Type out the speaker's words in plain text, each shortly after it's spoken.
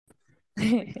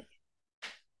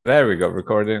There we go.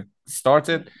 Recording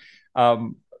started.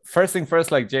 First thing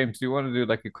first, like James, do you want to do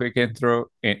like a quick intro?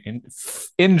 You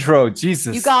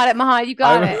Jesus, got it, Maha. You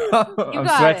got I'm it. You I'm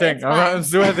got it. sweating. It's I'm fine.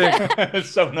 sweating.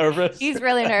 So nervous. He's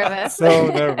really nervous. So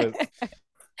nervous.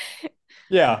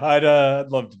 Yeah, I'd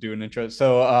love to do an intro.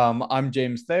 So, I'm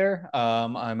James Thayer.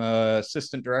 I'm a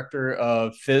assistant director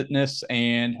of fitness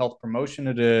and health promotion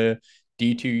at a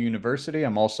D2 university.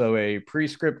 I'm also a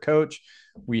prescript coach.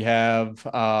 We have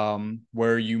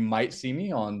where you might see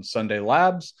me on Sunday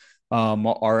Labs,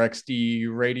 RXD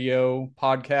radio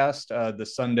podcast, the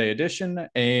Sunday edition,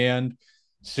 and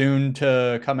soon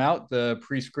to come out the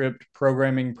prescript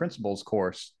programming principles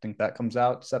course. I think that comes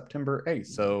out September 8th.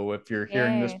 So if you're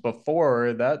hearing this Yay.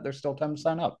 before that, there's still time to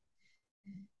sign up.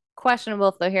 Questionable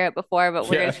if they'll hear it before, but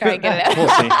we're Yeah, gonna try and get it We'll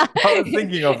see. out. I was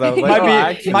thinking of that. I was like, might oh,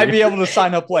 be might actually, be able to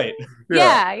sign up late.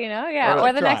 yeah. Yeah, Or or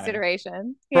like the next Trying.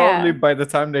 iteration. probably Yeah. by the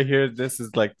time they hear this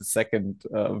is like the second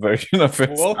version of it.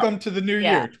 Welcome to the new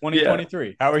Yeah. year, Yeah.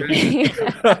 2023. How are you?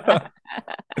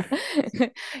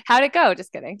 How'd it go?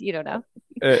 Just kidding. You don't know.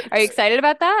 Are you It's excited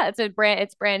about that?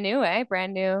 It's brand new, eh?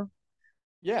 Brand new.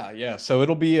 Yeah. So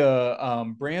it'll be a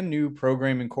brand new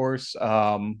programming course.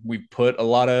 We put a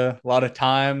lot of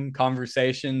time,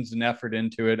 conversations, and effort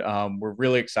into it. We're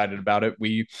really excited about it.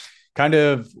 We kind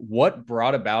of what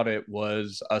brought about it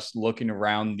was us looking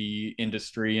around the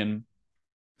industry and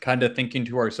kind of thinking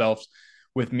to ourselves,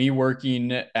 with me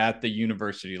working at the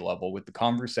university level, with the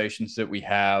conversations that we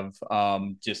have,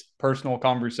 just personal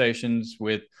conversations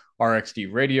with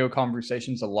RXD radio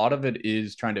conversations, a lot of it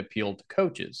is trying to appeal to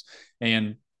coaches.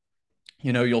 And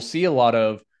you'll see a lot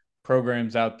of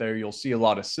programs out there, you'll see a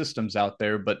lot of systems out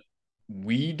there, but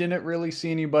we didn't really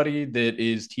see anybody that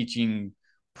is teaching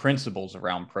principles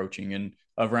around coaching and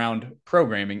around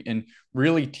programming and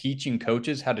really teaching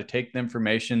coaches how to take the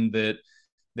information that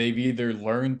they've either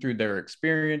learned through their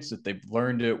experience, that they've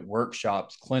learned at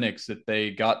workshops, clinics, that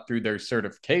they got through their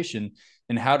certification,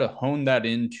 and how to hone that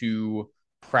into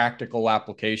practical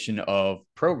application of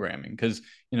programming. Because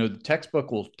the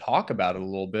textbook will talk about it a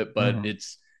little bit, but Mhm.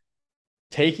 it's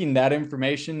taking that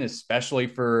information, especially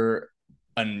for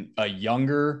a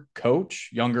younger coach,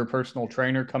 younger personal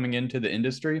trainer coming into the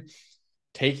industry,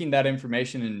 taking that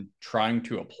information and trying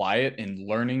to apply it and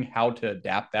learning how to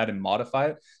adapt that and modify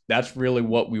it. That's really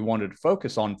what we wanted to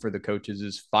focus on for the coaches,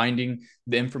 is finding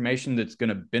the information that's going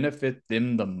to benefit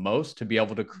them the most to be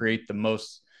able to create the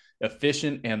most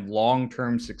efficient and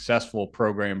long-term successful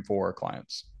program for our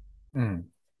clients. Mm.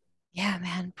 Yeah,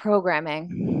 man.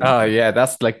 Programming. Oh yeah,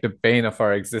 that's like the bane of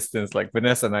our existence. Like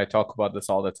Vanessa and I talk about this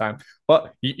all the time.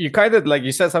 But you kind of like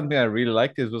you said something I really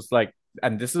liked. It was like,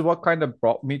 and this is what kind of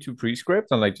brought me to Prescript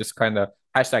and like just kind of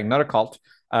hashtag not a cult,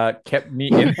 kept me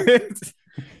in it.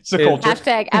 It's a Is culture.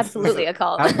 Hashtag absolutely a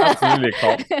cult. absolutely a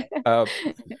cult. Uh,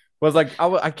 was like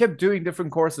I kept doing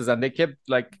different courses and they kept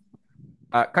like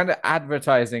kind of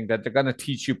advertising that they're gonna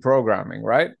teach you programming,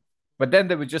 right? But then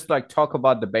they would just like talk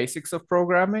about the basics of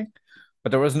programming, but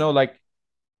there was no like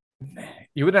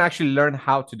you wouldn't actually learn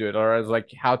how to do it or as like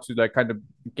how to like kind of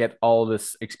get all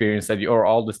this experience that you or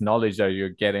all this knowledge that you're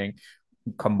getting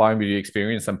combined with your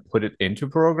experience and put it into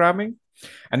programming.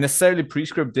 And necessarily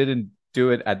Prescript didn't do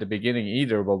it at the beginning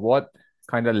either, but what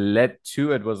kind of led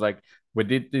to it was like we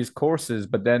did these courses,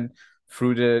 but then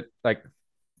through the like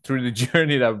through the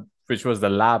journey that which was the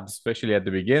labs, especially at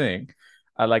the beginning,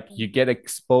 like you get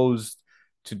exposed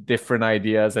to different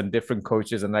ideas and different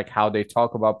coaches and like how they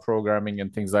talk about programming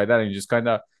and things like that, and you just kind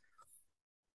of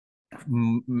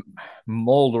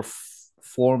mold or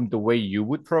form the way you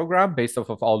would program based off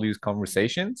of all these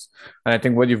conversations. And I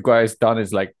think what you guys done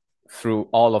is like through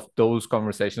all of those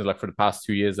conversations, like for the past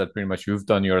 2 years that pretty much you've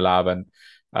done your lab and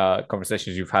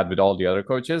conversations you've had with all the other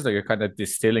coaches, like you're kind of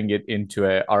distilling it into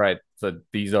a all right, so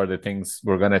these are the things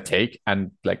we're gonna take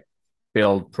and like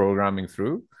build programming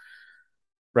through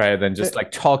rather than just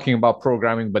like talking about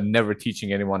programming but never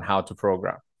teaching anyone how to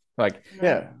program. Like Right.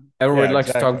 Yeah. everybody Yeah, likes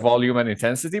to talk exactly. volume and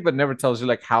intensity, but never tells you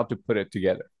like how to put it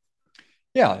together.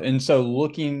 Yeah, and so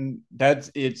looking that's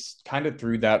it's kind of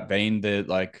through that vein that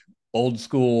like old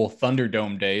school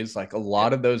Thunderdome days, like a Yeah.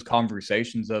 lot of those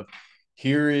conversations of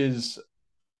here is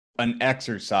an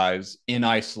exercise in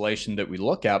isolation that we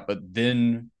look at, but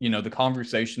then, the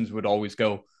conversations would always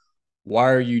go,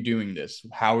 why are you doing this?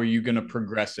 How are you going to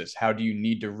progress this? How do you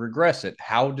need to regress it?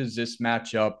 How does this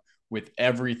match up with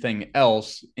everything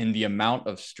else in the amount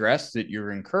of stress that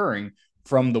you're incurring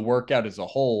from the workout as a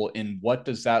whole? And what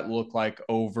does that look like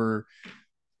over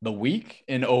the week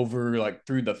and over like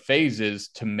through the phases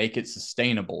to make it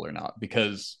sustainable or not?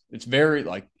 Because it's very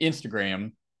like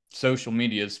Instagram, social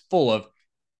media is full of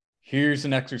here's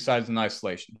an exercise in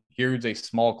isolation. Here's a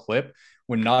small clip,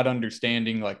 when not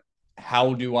understanding like,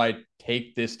 how do I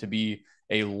take this to be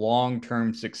a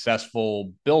long-term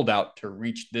successful build out to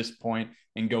reach this point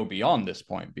and go beyond this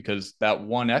point? Because that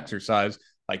one exercise,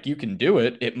 like, you can do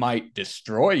it, it might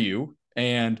destroy you,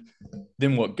 and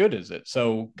then what good is it?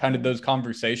 So kind of those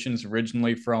conversations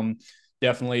originally from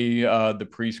definitely the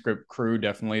Prescript crew,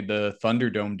 definitely the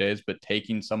Thunderdome days, but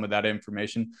taking some of that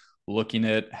information, looking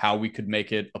at how we could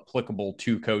make it applicable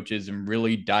to coaches and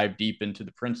really dive deep into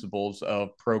the principles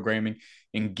of programming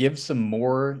and give some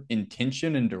more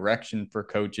intention and direction for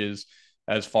coaches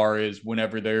as far as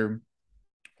whenever they're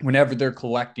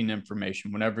collecting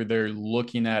information, whenever they're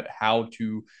looking at how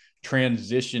to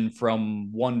transition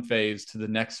from one phase to the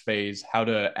next phase, how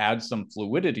to add some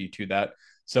fluidity to that.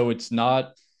 So it's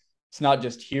not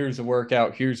just here's a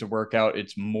workout,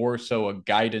 it's more so a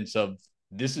guidance of,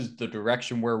 this is the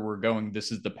direction where we're going,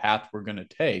 this is the path we're going to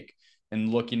take, and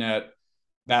looking at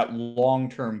that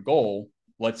long-term goal.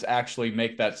 Let's actually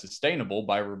make that sustainable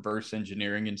by reverse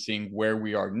engineering and seeing where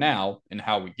we are now and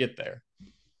how we get there.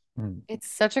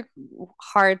 It's such a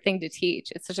hard thing to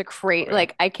teach. It's such a great,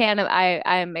 like,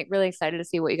 I'm really excited to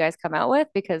see what you guys come out with,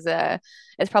 because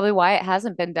it's probably why it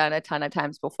hasn't been done a ton of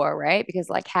times before, right? Because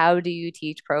like, how do you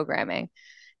teach programming?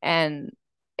 And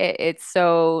it's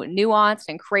so nuanced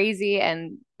and crazy.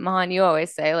 And Mahan, you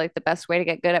always say like the best way to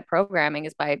get good at programming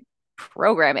is by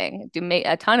programming, do make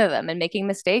a ton of them and making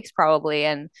mistakes probably.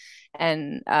 And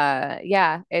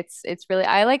yeah, it's really,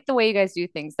 I like the way you guys do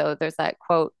things though. There's that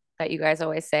quote that you guys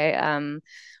always say,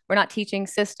 we're not teaching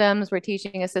systems, we're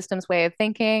teaching a systems way of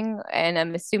thinking. And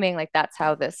I'm assuming like that's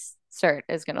how this cert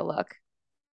is going to look,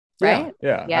 right?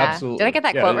 Yeah, absolutely. Did I get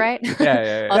that quote right?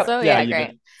 Yeah. Also, yeah,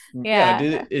 great.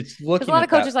 It's looking. A lot of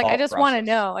coaches like, I just process. want to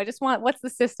know. I just want, what's the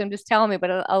system? Just tell me.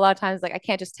 But a lot of times, like, I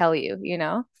can't just tell you, you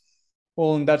know?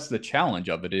 Well, and that's the challenge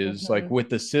of it is like with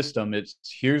the system, it's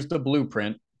here's the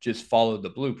blueprint, just follow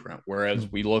the blueprint.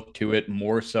 Whereas we look to it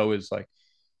more so as like,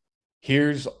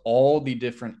 here's all the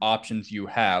different options you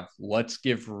have. Let's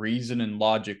give reason and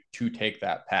logic to take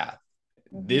that path.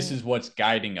 This is what's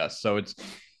guiding us. So it's,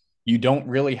 you don't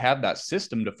really have that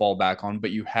system to fall back on, but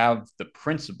you have the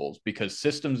principles, because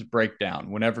systems break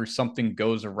down whenever something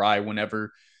goes awry,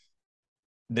 whenever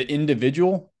the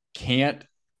individual can't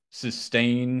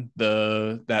sustain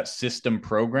that system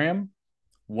program.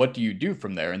 What do you do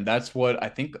from there? And that's what I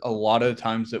think a lot of the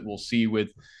times that we'll see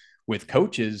with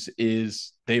coaches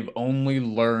is they've only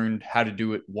learned how to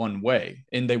do it one way,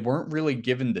 and they weren't really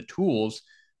given the tools.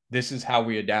 This is how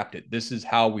we adapt it. This is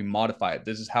how we modify it.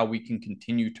 This is how we can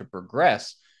continue to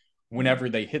progress whenever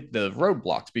they hit the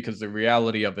roadblocks, because the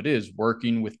reality of it is,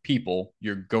 working with people,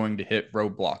 you're going to hit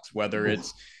roadblocks, whether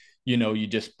it's, you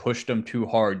just pushed them too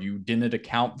hard, you didn't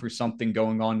account for something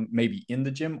going on maybe in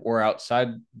the gym or outside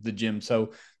the gym.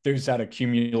 So there's that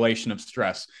accumulation of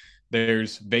stress.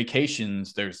 There's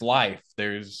vacations, there's life,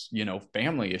 there's,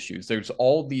 family issues. There's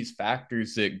all these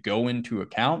factors that go into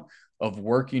account of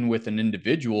working with an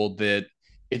individual, that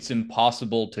it's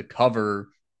impossible to cover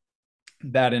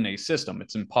that in a system.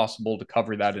 It's impossible to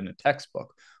cover that in a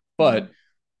textbook. But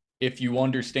if you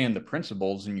understand the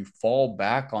principles and you fall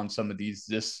back on some of these,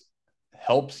 this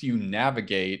helps you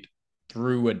navigate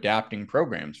through adapting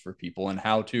programs for people, and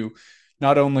how to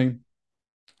not only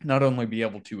be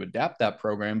able to adapt that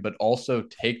program, but also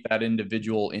take that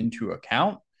individual into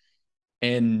account,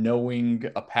 and knowing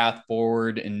a path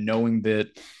forward, and knowing that,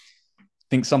 I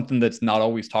think something that's not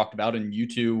always talked about, and you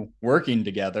two working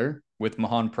together with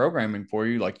Mahan programming for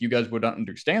you, like, you guys would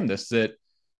understand this, that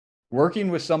working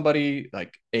with somebody,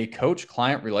 like a coach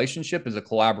client relationship, is a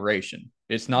collaboration.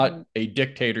 It's not a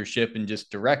dictatorship and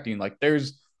just directing. Like,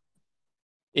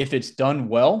 if it's done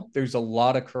well, there's a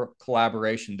lot of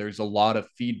collaboration. There's a lot of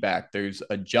feedback. There's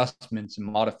adjustments and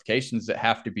modifications that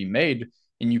have to be made.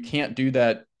 And you can't do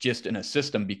that just in a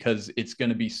system, because it's going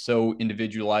to be so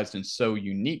individualized and so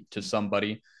unique to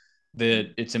somebody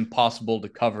that it's impossible to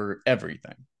cover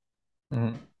everything.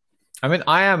 I mean,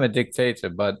 I am a dictator,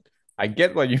 but I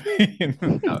get what you mean.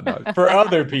 No. For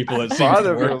other people, it seems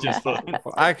to work just fine.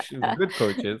 For actually good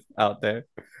coaches out there.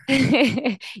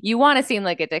 You want to seem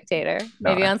like a dictator,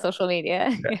 maybe on social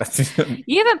media.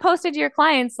 You haven't posted your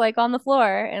clients like on the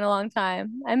floor in a long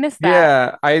time. I miss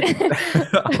that.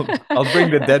 Yeah, I'll bring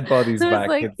the dead bodies back.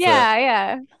 Like,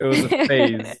 yeah. It was a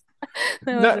phase.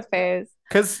 It was a phase.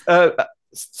 Because,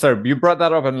 sorry, you brought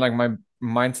that up, and like my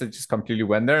mindset just completely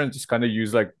went there, and just kind of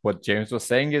use like what James was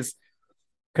saying is,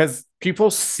 because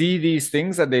people see these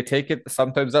things and they take it.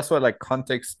 Sometimes that's why like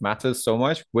context matters so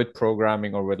much with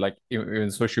programming, or with like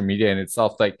even social media in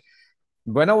itself. Like,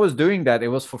 when I was doing that, it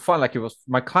was for fun. Like it was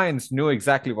my clients knew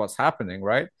exactly what's happening,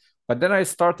 right? But then I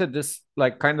started this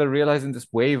like kind of realizing this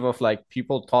wave of like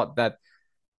people thought that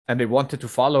and they wanted to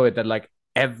follow it that like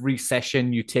every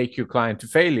session you take your client to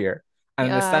failure and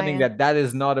understanding Yeah. that that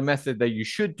is not a method that you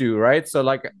should do, right? So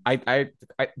like I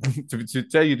to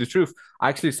tell you the truth, I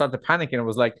actually started panicking. I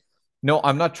was like, no,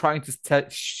 I'm not trying to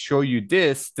show you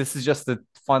this is just a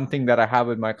fun thing that I have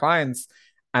with my clients.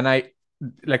 And I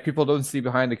like people don't see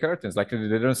behind the curtains, like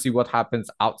they don't see what happens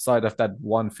outside of that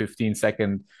 1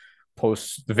 15-second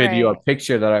post video or Right.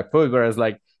 picture that I put, whereas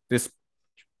like this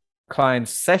client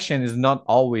session is not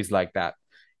always like that.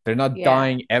 They're not Yeah.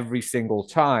 dying every single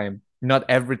time. Not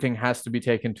everything has to be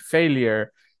taken to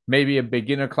failure. Maybe a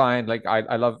beginner client, like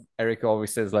I love Eric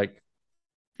always says, like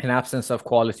in absence of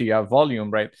quality, you have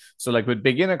volume, right? So like with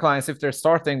beginner clients, if they're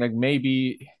starting, like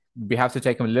maybe we have to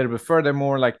take them a little bit further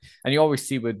more like, and you always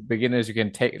see with beginners you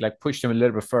can take like push them a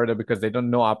little bit further because they don't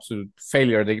know absolute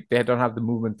failure, they don't have the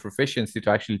movement proficiency to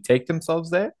actually take themselves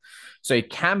there. So it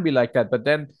can be like that, but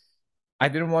then I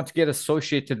didn't want to get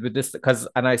associated with this because,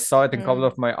 and I saw it in a couple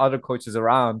Mm. of my other coaches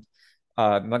around.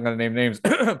 I'm not gonna name names,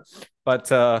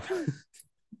 but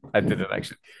I didn't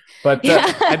actually. But I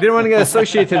Yeah. didn't want to get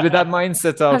associated with that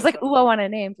mindset I was of like, ooh, I want a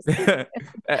name. Just kidding.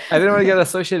 I didn't want to get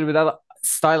associated with that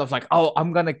style of like, oh,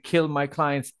 I'm gonna kill my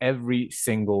clients every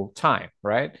single time,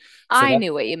 right? So I that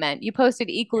knew what you meant. You posted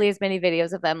equally as many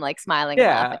videos of them like smiling and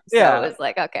yeah, laughing. So it yeah. was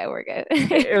like, okay, we're good.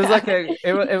 It was like Got a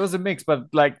it was a mix, but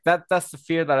like that's the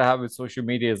fear that I have with social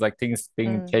media is like things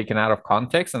being Mm. taken out of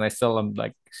context, and I still am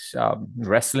like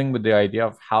wrestling with the idea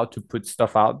of how to put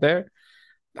stuff out there,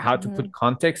 how to put Mhm.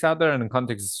 context out there, and the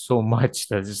context is so much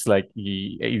that it's just like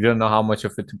you don't know how much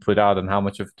of it to put out and how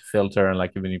much of it to filter, and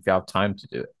like even if you have time to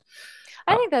do it.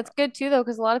 I Uh, think that's good too, though,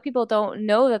 because a lot of people don't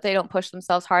know that they don't push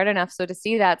themselves hard enough. So to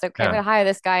see that, it's okay, I'm yeah. gonna hire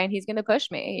this guy and he's gonna push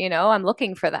me, I'm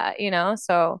looking for that,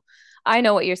 So I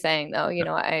know what you're saying though.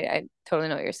 I totally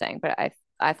know what you're saying, but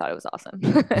I thought it was awesome.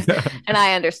 And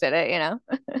I understood it.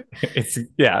 It's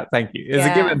yeah, thank you. It's a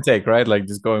give Yeah. and take, right? Like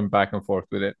just going back and forth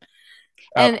with it.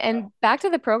 Uh, And back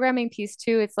to the programming piece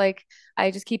too, it's like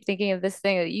I just keep thinking of this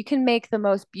thing that you can make the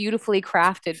most beautifully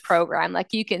crafted program.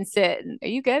 Like you can sit and are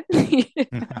you good?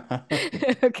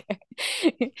 Okay.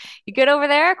 You good over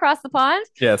there across the pond?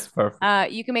 yes, perfect.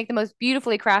 You can make the most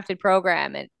beautifully crafted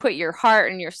program and put your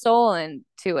heart and your soul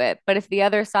into it. But if the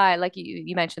other side, like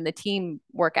you mentioned, the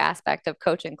teamwork aspect of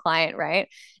coach and client, right?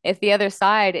 If the other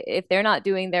side, if they're not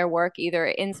doing their work either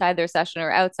inside their session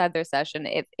or outside their session,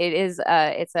 if it is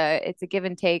it's a give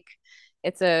and take,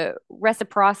 it's a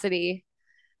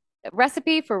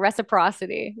recipe for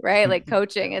reciprocity, right? Like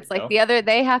coaching, There we it's like go.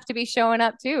 they have to be showing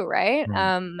up too, right?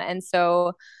 Mm. And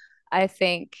so I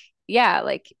think, yeah,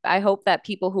 like I hope that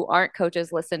people who aren't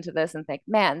coaches listen to this and think,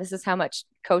 man, this is how much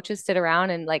coaches sit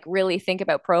around and like really think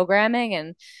about programming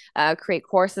and create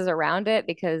courses around it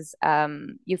because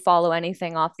you follow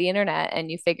anything off the internet and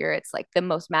you figure it's like the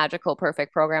most magical,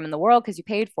 perfect program in the world because you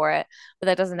paid for it. But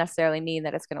that doesn't necessarily mean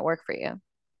that it's going to work for you.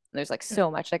 There's like Yeah.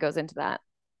 so much that goes into that.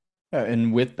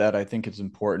 And with that, I think it's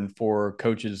important for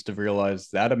coaches to realize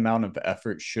that amount of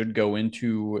effort should go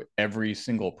into every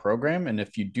single program. And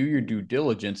if you do your due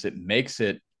diligence, it makes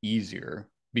it easier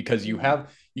because Mm-hmm.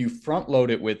 you front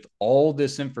load it with all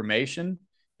this information.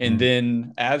 And Mm.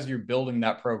 then as you're building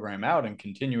that program out and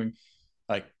continuing,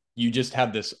 like you just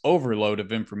have this overload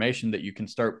of information that you can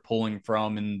start pulling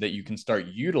from and that you can start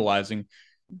utilizing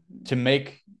to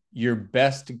make your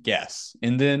best guess.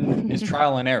 And then is Mm-hmm.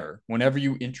 trial and error. Whenever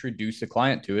you introduce a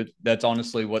client to it, that's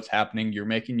honestly what's happening. You're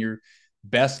making your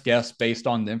best guess based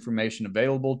on the information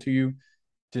available to you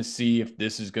to see if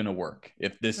this is going to work.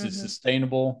 If this is Mm-hmm.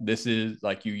 sustainable, this is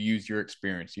like you use your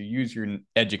experience, you use your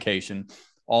education,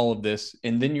 all of this.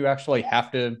 And then you actually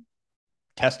have to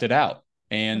test it out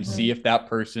and Mm-hmm. see if that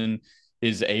person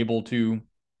is able to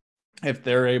if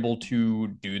they're able to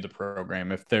do the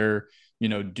program, if they're,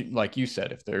 like you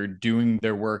said, if they're doing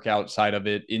their work outside of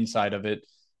it, inside of it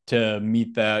to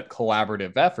meet that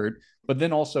collaborative effort, but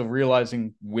then also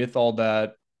realizing with all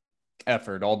that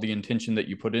effort, all the intention that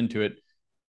you put into it,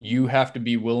 you have to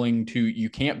be willing to, you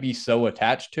can't be so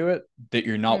attached to it that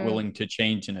you're not Mm-hmm. willing to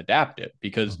change and adapt it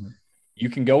because Mhm. you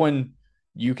can go in,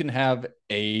 you can have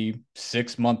a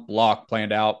 6 month block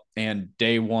planned out and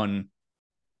day one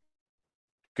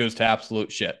goes to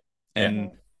absolute shit. Yeah.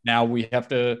 And now we have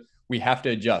to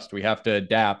adjust, we have to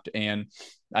adapt. And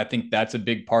I think that's a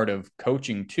big part of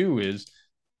coaching too, is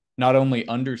not only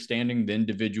understanding the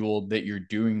individual that you're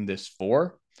doing this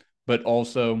for, but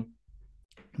also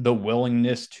the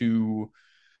willingness to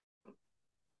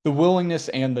the willingness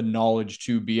and the knowledge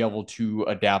to be able to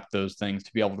adapt those things,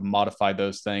 to be able to modify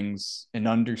those things, and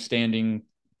understanding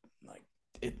like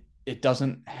it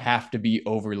doesn't have to be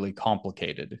overly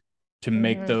complicated to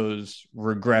make Mhm. those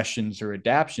regressions or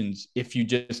adaptions if you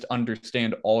just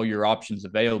understand all your options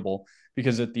available.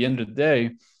 Because at the end of the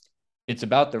day, it's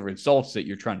about the results that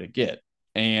you're trying to get.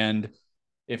 And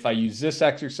if I use this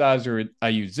exercise or I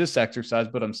use this exercise,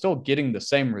 but I'm still getting the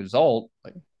same result,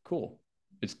 like cool.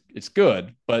 It's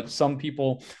good. But some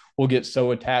people will get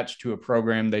so attached to a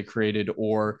program they created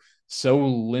or so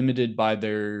limited by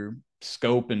their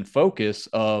scope and focus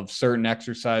of certain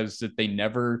exercises that they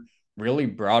never really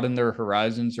broaden their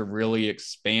horizons or really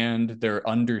expand their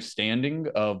understanding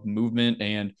of movement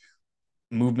and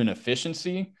movement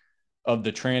efficiency of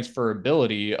the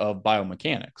transferability of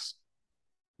biomechanics.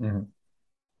 Mhm.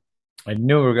 I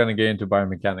knew we were going to get into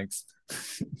biomechanics.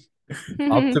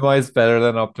 Optimize better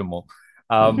than optimal.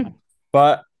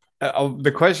 But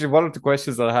the question, one of the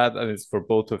questions that I had, and it's for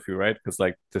both of you, right? Because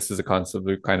like this is a concept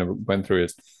we kind of went through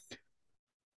is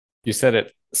you said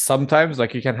it sometimes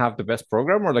like you can have the best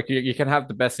program or like you can have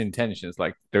the best intentions.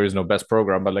 Like there is no best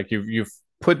program, but like you've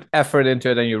put effort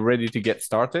into it and you're ready to get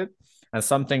started, and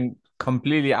something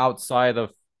completely outside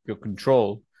of your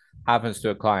control happens to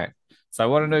a client. So I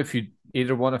want to know if you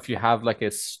either one of you have like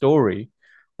a story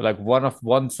like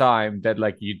one time that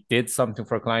like you did something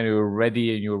for a client, you were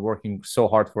ready and you were working so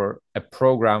hard for a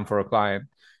program for a client,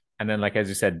 and then like as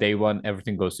you said, day one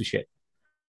everything goes to shit.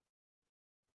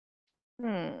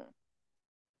 Hmm.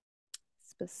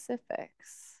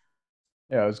 Specifics.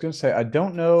 Yeah, I was going to say, I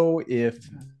don't know if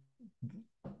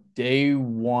day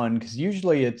one, because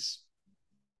usually it's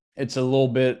a little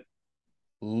bit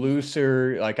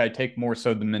looser. Like I take more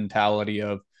so the mentality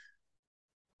of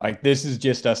like this is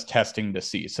just us testing to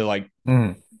see. So like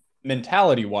Mm.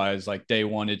 mentality wise, like day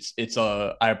one, it's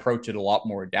a I approach it a lot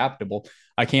more adaptable.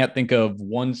 I can't think of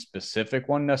one specific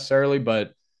one necessarily,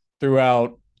 but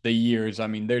throughout the years, I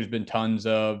mean, there's been tons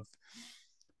of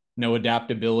no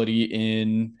adaptability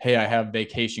in hey, I have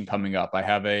vacation coming up, I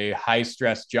have a high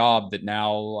stress job that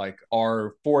now like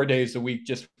our 4 days a week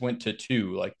just went to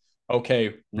two. Like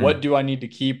okay, what Mm. do I need to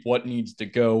keep, what needs to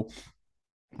go,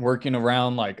 working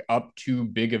around like up to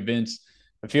big events.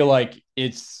 I feel like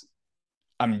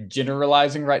I'm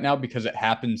generalizing right now because it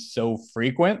happens so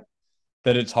frequent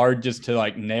that it's hard just to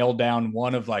like nail down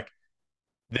one of like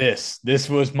this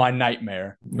was my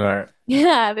nightmare. All right.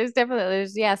 Yeah, there's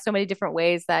yeah, so many different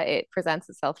ways that it presents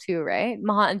itself too, right?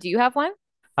 Mahan, do you have one?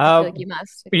 I feel like Um, you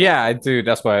must if you have yeah, I one. do.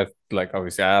 That's why I like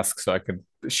obviously ask so I could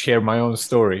share my own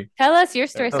story. Tell us your There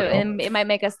story we so Okay. go. it might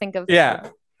make us think of Yeah,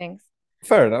 things.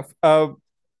 fair enough.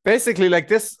 Basically, like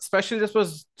this, especially this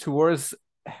was towards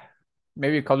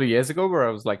maybe a couple of years ago, where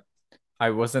I was like, I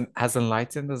wasn't as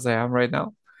enlightened as I am right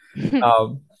now.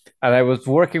 Um, and I was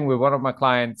working with one of my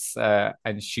clients,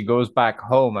 and she goes back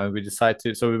home, and we decide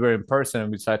to. So we were in person,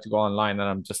 and we decided to go online, and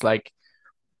I'm just like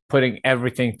putting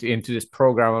everything into this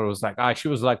program. It was like, she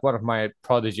was like one of my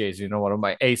prodigies, one of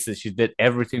my aces. She did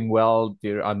everything well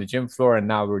on the gym floor, and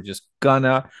now we're just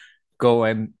gonna go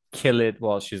and kill it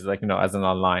while she's like, as an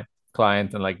online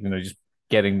client and like, just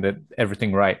getting the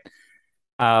everything right.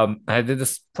 I did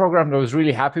this program that I was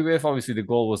really happy with. Obviously, the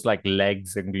goal was like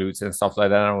legs and glutes and stuff like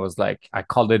that. And I was like, I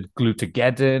called it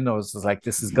glutegeddon. I was just like,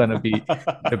 this is gonna be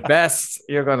the best.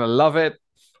 You're gonna love it.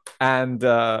 And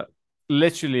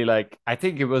literally, like, I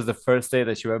think it was the first day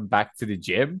that she went back to the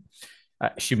gym.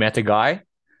 She met a guy,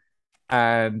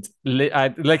 and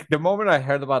I like the moment I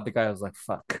heard about the guy, I was like,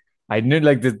 fuck. I knew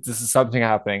like this is something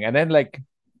happening. And then like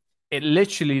it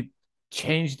literally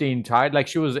changed the entire like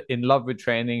she was in love with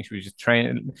training. She was just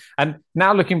training. And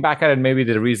now looking back at it, maybe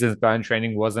the reasons behind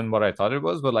training wasn't what I thought it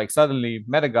was, but like suddenly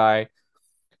met a guy,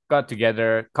 got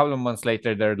together, a couple of months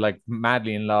later, they're like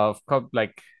madly in love,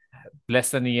 like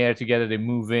less than a year together, they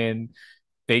move in.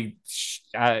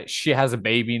 She has a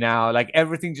baby now. Like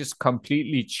everything just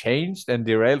completely changed and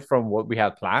derailed from what we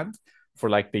had planned for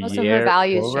like the Most of her year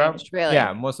values program. changed, Yeah,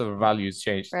 really. most of our values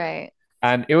changed. Right.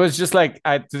 And it was just like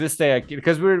to this day,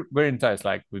 because we're in touch,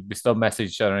 like we still message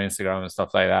each other on Instagram and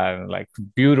stuff like that, and like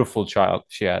beautiful child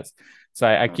she has. So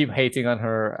I Mm. keep hating on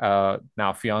her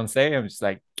now fiance. I'm just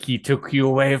like, he took you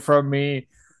away from me.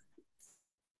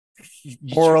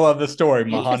 Moral of the story: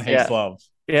 Mahan hates Yeah, love.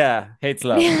 yeah, hates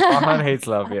love. Mahan Yeah. hates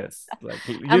love. Yes, like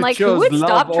I'm you like, who chose would love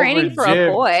stop over training for a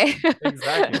gym. boy?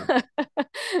 Exactly,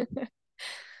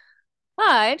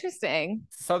 Ah, interesting.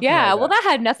 something Yeah, like well, that. that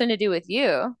had nothing to do with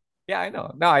you, Yeah, I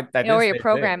know. No, I didn't or say your a thing.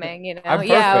 programming, I'm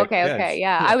Yeah, perfect. okay, okay. Yes.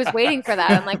 Yeah. I was waiting for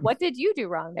that. I'm like, what did you do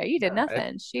wrong there? You did Yeah,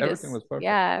 nothing. She everything just, was perfect.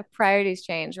 yeah, priorities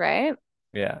change, right?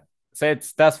 Yeah. So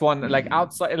that's one like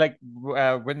outside like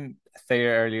when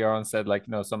Thayer earlier on said like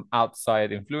some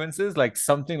outside influences, like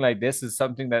something like this is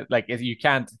something that like you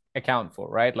can't account for,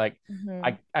 right? Like Hmm.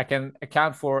 I can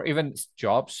account for even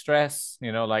job stress,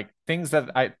 like things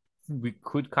that we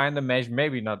could kind of measure,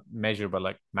 maybe not measure, but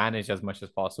like manage as much as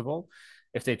possible.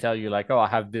 If they tell you like, oh, I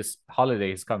have this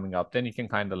holidays coming up, then you can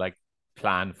kind of like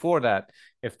plan for that.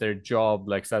 If their job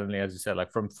like suddenly, as you said,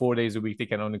 like from 4 days a week they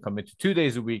can only commit to 2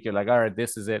 days a week, you're like, all right,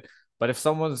 this is it. But if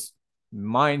someone's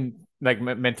mind like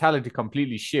mentality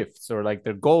completely shifts, or like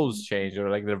their goals change, or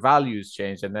like their values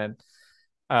change, and then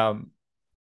um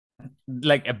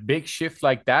like a big shift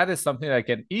like that is something that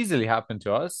can easily happen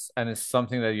to us, and it's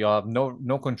something that you have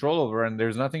no control over, and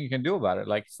there's nothing you can do about it.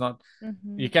 Like it's not,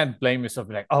 Hmm. you can't blame yourself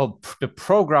like, oh, the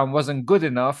program wasn't good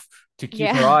enough to keep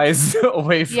her Yeah. eyes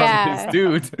away from this Yeah.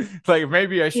 dude. Like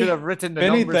maybe I should Yeah. have written the If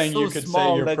numbers anything, so you could say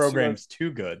small your that she was, program's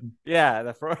too good.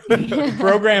 yeah, You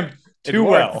programmed it too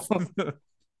worked. well.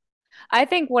 I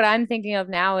think what I'm thinking of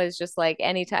now is just like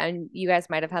anytime you guys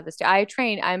might have had this too. I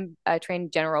train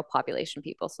general population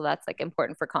people, so that's like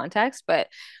important for context. But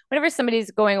whenever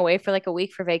somebody's going away for like a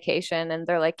week for vacation and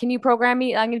they're like, "Can you program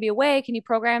me? I'm gonna be away. Can you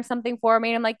program something for me?"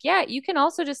 And I'm like, "Yeah, you can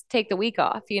also just take the week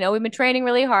off. We've been training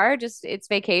really hard. Just it's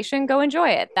vacation. Go enjoy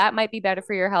it. That might be better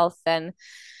for your health than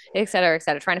et cetera,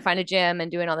 trying to find a gym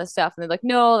and doing all this stuff. And they're like,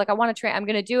 no, like I want to train. I'm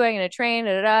going to do it. I'm going to train.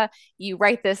 Da, da, da. You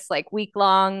write this like week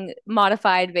long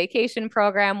modified vacation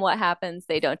program. What happens?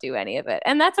 They don't do any of it.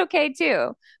 And that's okay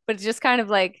too. But it's just kind of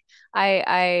like,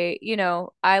 I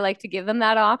like to give them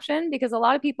that option because a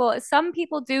lot of people, some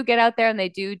people do get out there and they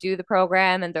do the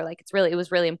program and they're like, it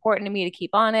was really important to me to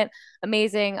keep on it.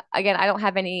 Amazing. Again, I don't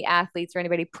have any athletes or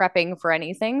anybody prepping for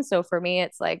anything. So for me,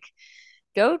 it's like,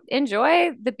 go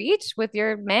enjoy the beach with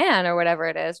your man or whatever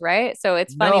it is, right? So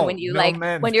it's funny when No, you no, like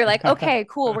man. when you're like, okay,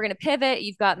 cool, we're gonna pivot.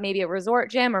 You've got maybe a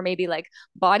resort gym or maybe like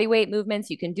body weight movements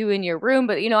you can do in your room.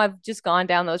 But I've just gone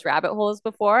down those rabbit holes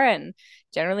before, and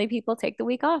generally people take the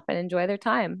week off and enjoy their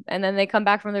time. And then they come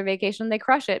back from their vacation, they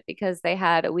crush it because they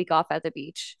had a week off at the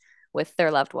beach with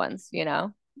their loved ones.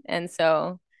 And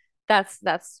so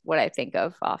that's what I think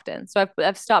of often. So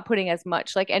I've stopped putting as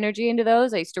much like energy into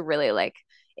those. I used to really like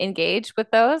engage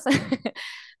with those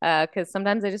because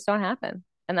sometimes they just don't happen,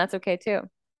 and that's okay too.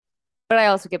 But I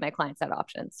also give my clients that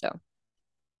option, so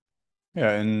Yeah,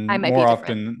 I and might be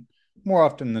different. more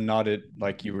often than not, it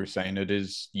like you were saying, it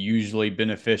is usually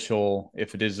beneficial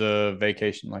if it is a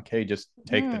vacation. Like, hey, just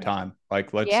take the Hmm. time. Like,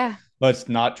 Yeah. let's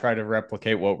not try to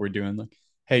replicate what we're doing. Like,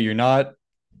 hey, you're not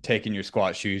taking your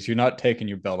squat shoes, you're not taking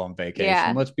your belt on vacation.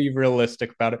 Yeah. Let's be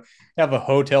realistic about it. You have a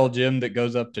hotel gym that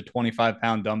goes up to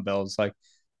 25-pound dumbbells. Like,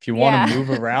 if you want to Yeah.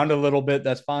 move around a little bit,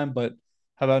 that's fine. But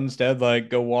how about instead, like,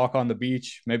 go walk on the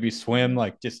beach, maybe swim, Hmm.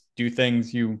 like, just do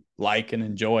things you like and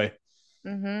enjoy.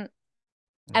 Hmm.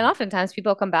 And oftentimes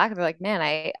people come back and they're like, man,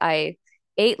 I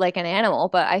ate like an animal,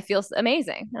 but I feel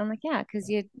amazing. And I'm like, yeah, because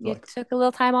you Like, took a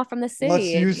little time off from the let's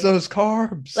city and use you those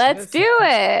carbs. let's Yes, do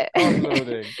carb it.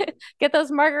 loading. Get those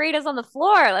margaritas on the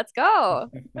floor. Let's go.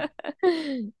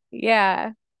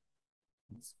 Yeah.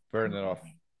 Burn it off.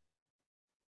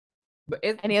 But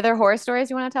it Any other horror stories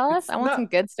you want to tell us? it's I want some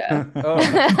not. good stuff.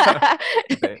 Oh,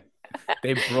 they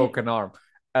they broke an arm.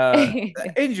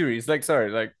 Injuries, like sorry,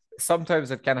 like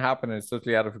sometimes it can happen and it's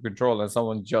totally out of control, and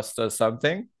someone just does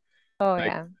something. Oh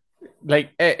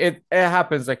Like yeah. it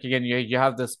happens. Like again, you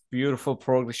have this beautiful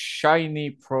program,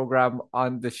 shiny program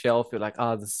on the shelf. You're like,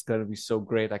 oh, this is gonna be so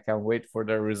great. I can't wait for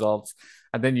the results.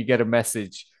 And then you get a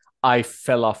message. I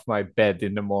fell off my bed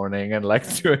in the morning and like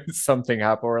doing something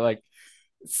happened, or like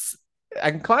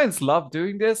and clients love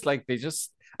doing this. Like they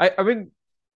just I mean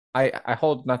I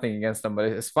hold nothing against them, but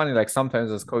it's funny. Like sometimes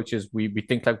as coaches, we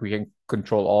think like we can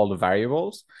control all the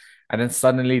variables, and then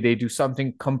suddenly they do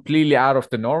something completely out of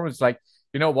the norm. It's like,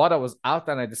 you know what? I was out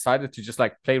and I decided to just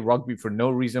like play rugby for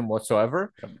no reason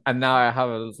whatsoever, and now I have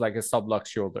like a sublux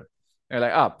shoulder. And you're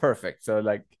like, ah, perfect. So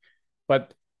like,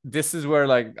 but this is where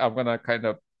like I'm gonna kind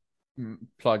of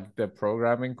plug the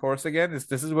programming course again. Is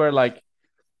this is where like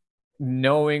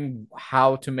knowing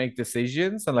how to make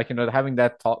decisions and like having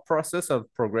that thought process of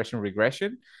progression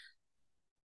regression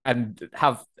and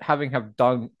have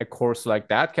done a course like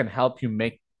that can help you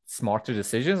make smarter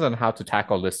decisions on how to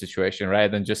tackle this situation rather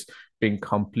than just being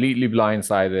completely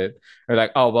blindsided or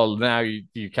like, oh well, now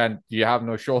you can't, you have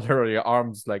no shoulder or your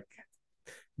arms like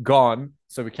gone,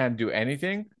 so we can't do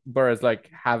anything. Whereas like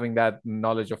having that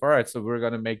knowledge of, all right, so we're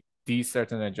gonna make these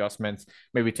certain adjustments,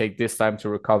 maybe take this time to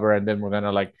recover, and then we're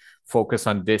gonna like focus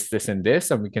on this, and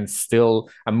this, and we can still,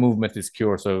 a movement is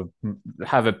cure. So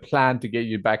have a plan to get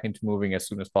you back into moving as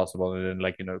soon as possible, and then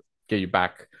like get you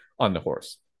back on the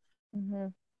horse. Hmm.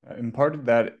 And part of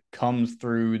that comes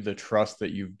through the trust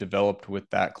that you've developed with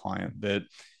that client. That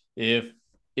if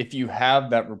if you have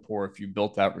that rapport, if you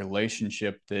built that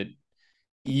relationship, that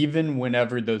even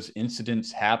whenever those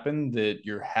incidents happen, that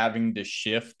you're having to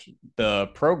shift the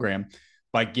program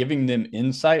by giving them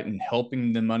insight and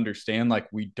helping them understand, like,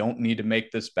 we don't need to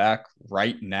make this back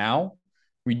right now.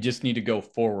 We just need to go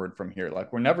forward from here.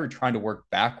 Like, we're never trying to work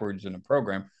backwards in a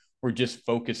program. We're just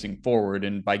focusing forward.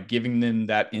 And by giving them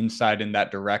that insight in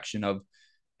that direction of,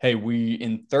 hey, we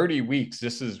in 30 weeks,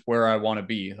 this is where I want to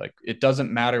be. Like, it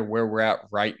doesn't matter where we're at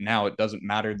right now. It doesn't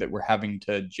matter that we're having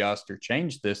to adjust or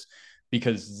change this,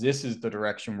 because this is the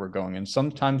direction we're going. And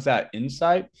sometimes that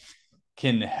insight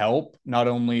can help not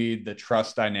only the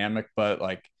trust dynamic, but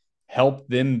like help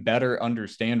them better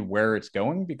understand where it's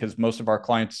going, because most of our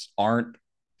clients aren't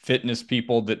fitness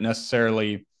people that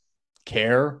necessarily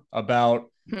care about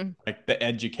like the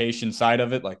education side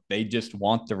of it. Like, they just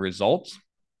want the results.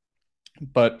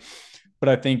 But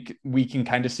I think we can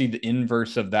kind of see the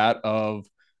inverse of that, of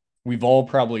we've all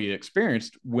probably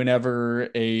experienced whenever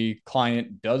a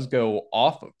client does go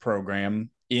off of program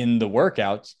in the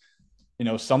workouts,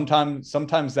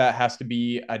 sometimes that has to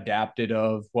be adapted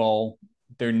of, well,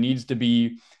 there needs to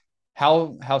be,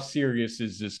 how serious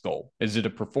is this goal? Is it a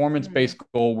performance based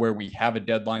goal where we have a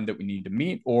deadline that we need to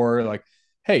meet, or like,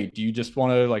 hey, do you just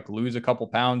want to like lose a couple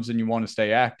pounds and you want to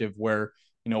stay active, where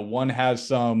one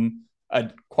has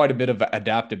quite a bit of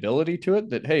adaptability to it,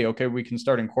 that, hey, okay, we can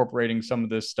start incorporating some of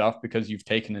this stuff because you've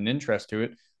taken an interest to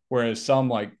it, whereas some,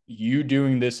 like, you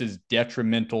doing this is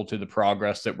detrimental to the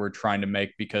progress that we're trying to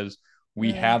make because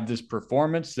we have this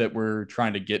performance that we're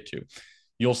trying to get to.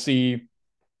 You'll see,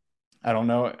 I don't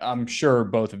know, I'm sure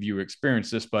both of you experience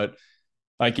this, but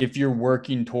like, if you're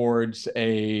working towards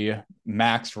a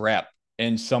max rep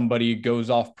and somebody goes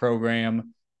off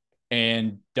program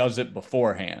and does it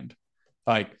beforehand,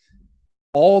 like,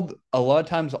 a lot of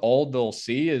times all they'll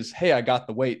see is, hey, I got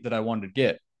the weight that I wanted to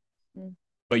get.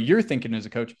 But you're thinking as a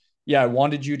coach, yeah, I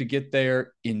wanted you to get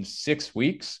there in 6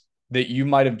 weeks, that you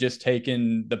might have just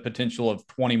taken the potential of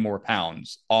 20 more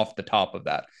pounds off the top of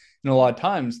that. And a lot of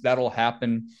times that'll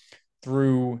happen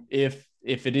through, if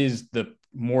it is the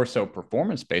more so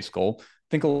performance based goal, I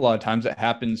think a lot of times it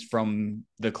happens from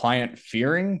the client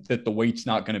fearing that the weight's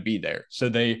not going to be there. So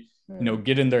they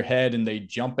get in their head and they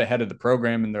jump ahead of the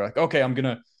program and they're like, okay, I'm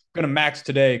gonna max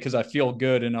today because I feel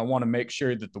good and I want to make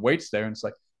sure that the weight's there. And it's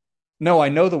like, no, I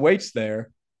know the weight's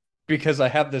there because I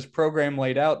have this program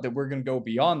laid out that we're going to go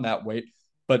beyond that weight.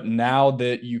 But now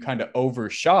that you kind of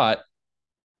overshot,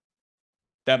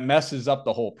 that messes up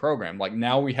the whole program. Like,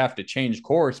 now we have to change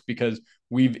course because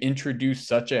we've introduced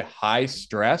such a high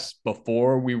stress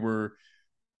before we were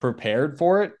prepared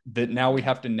for it, that now we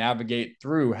have to navigate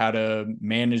through how to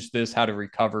manage this, how to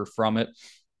recover from it.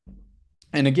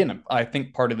 And again, I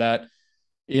think part of that,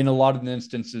 in a lot of the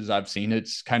instances I've seen,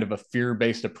 it's kind of a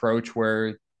fear-based approach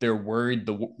where they're worried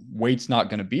the weight's not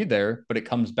going to be there, but it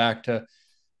comes back to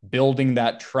building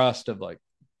that trust of, like,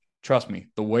 trust me,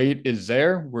 the weight is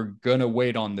there. We're going to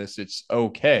wait on this. It's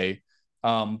okay.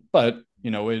 But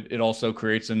it also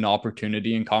creates an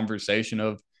opportunity and conversation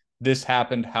of, this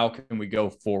happened. How can we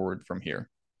go forward from here?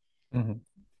 Mm-hmm.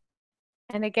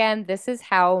 And again, this is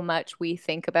how much we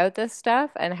think about this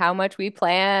stuff and how much we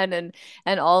plan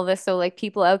and all this. So like,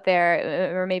 people out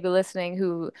there or maybe listening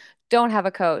who don't have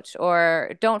a coach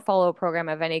or don't follow a program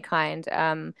of any kind,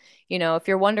 if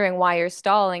you're wondering why you're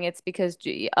stalling, it's because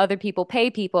other people pay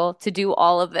people to do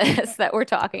all of this that we're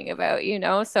talking about,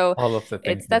 So All of the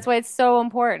that's thinking. why it's so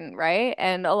important, right?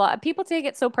 And a lot of people take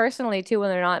it so personally too when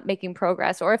they're not making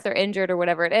progress, or if they're injured or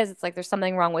whatever it is. It's like, there's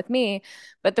something wrong with me,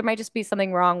 but there might just be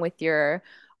something wrong with your,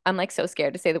 I'm like so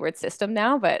scared to say the word system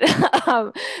now, but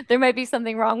there might be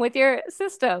something wrong with your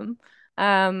system.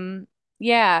 Um,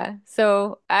 yeah.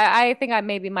 So I think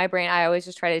maybe my brain, I always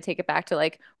just try to take it back to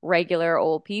like regular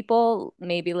old people,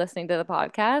 maybe listening to the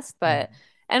podcast, but,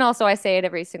 and also I say it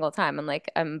every single time. I'm like,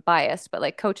 I'm biased, but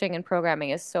like, coaching and programming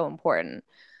is so important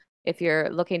if you're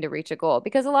looking to reach a goal,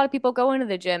 because a lot of people go into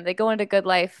the gym, they go into Good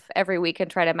Life every week and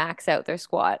try to max out their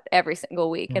squat every single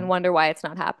week and wonder why it's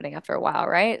not happening after a while,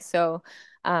 right? So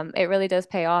it really does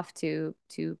pay off to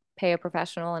pay a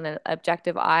professional and an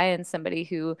objective eye and somebody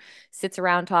who sits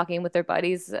around talking with their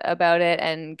buddies about it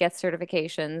and gets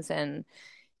certifications. And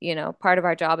part of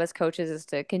our job as coaches is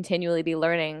to continually be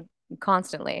learning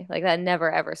constantly. Like, that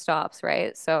never ever stops,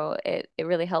 right? So it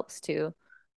really helps to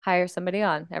hire somebody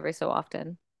on every so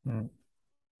often, Mm.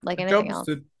 like The job anything is else.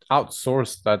 to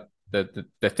outsource that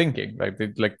the thinking.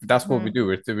 Like that's what we do.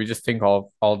 We just think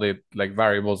of all the like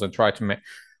variables and try to make.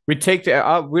 we take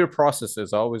the we're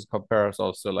processes. I always compare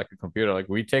ourselves to like a computer. Like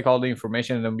we take all the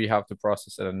information and then we have to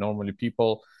process it. And normally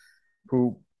people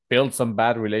who build some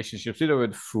bad relationships, either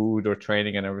with food or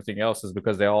training and everything else, is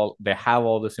because they have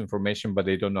all this information, but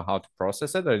they don't know how to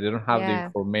process it, or they don't have the Yeah.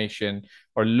 information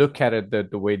or look at it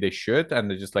the way they should, and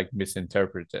they just like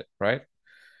misinterpret it, right?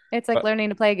 It's like But learning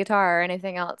to play guitar or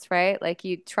anything else, right? Like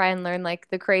you try and learn like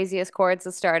the craziest chords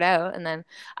to start out. And then,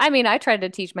 I mean, I tried to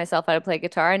teach myself how to play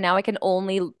guitar and now I can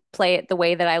only play it the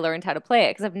way that I learned how to play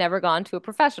it because I've never gone to a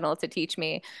professional to teach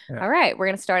me. yeah, All right, we're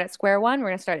going to start at square one. We're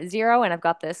going to start at zero. And I've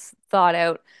got this thought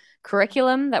out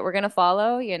curriculum that we're going to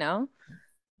follow, you know?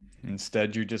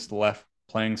 Instead, you're just left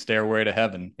playing Stairway to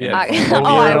Heaven and yeah, going Oh,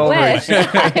 over over I and and over over wish. again.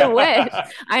 again. I wish.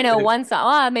 I know one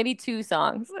song, maybe two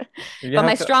songs. You But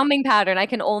my have to, strumming pattern, I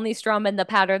can only strum in the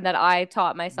pattern that I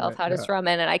taught myself how to yeah. strum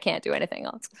in, and I can't do anything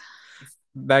else.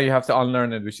 Now you have to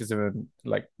unlearn it, which is even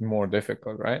like more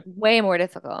difficult, right? Way more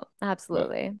difficult.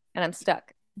 But Absolutely. And I'm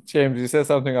stuck. James, you said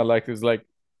something I like is like,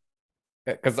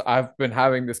 because I've been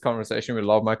having this conversation with a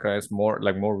lot of my clients more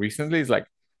recently. Is like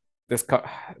this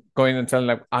going and telling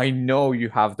like, I know you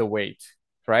have the weight,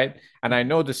 right? And I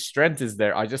know the strength is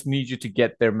there. I just need you to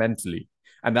get there mentally.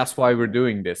 And that's why we're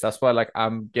doing this. That's why like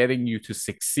I'm getting you to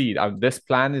succeed. This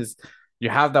plan is you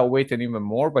have that weight and even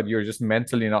more, but you're just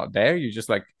mentally not there. You just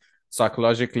like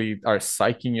psychologically are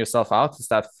psyching yourself out. It's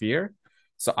that fear.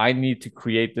 So I need to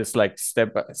create this like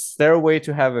stairway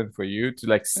to heaven for you to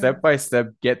like step Mm, by step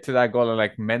get to that goal and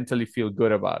like mentally feel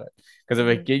good about it. Because if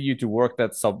I mm, get you to work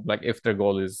that sub, like if their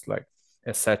goal is like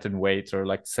a certain weight or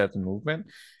like certain movement,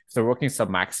 if they're working sub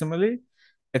maximally,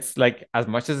 it's like as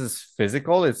much as it's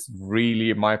physical, it's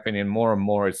really, in my opinion, more and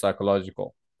more it's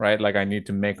psychological, right? Like I need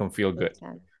to make them feel good. big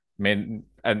time. I mean,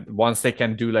 and once they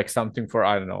can do like something for,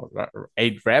 I don't know,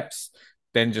 8 reps,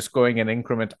 then just going an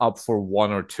increment up for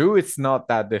 1 or 2, it's not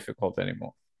that difficult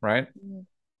anymore, right? Mm,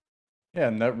 Yeah,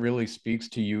 and that really speaks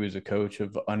to you as a coach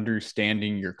of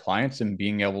understanding your clients and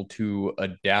being able to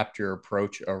adapt your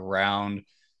approach around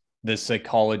the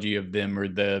psychology of them or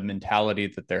the mentality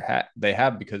that they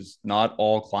have, because not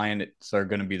all clients are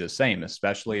going to be the same,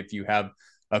 especially if you have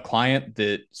a client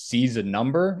that sees a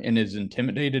number and is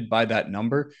intimidated by that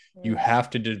number. You mm, have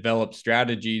to develop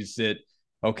strategies that,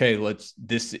 okay, let's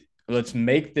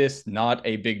make this not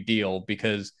a big deal,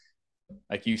 because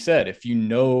like you said, if you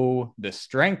know the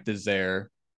strength is there,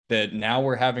 that now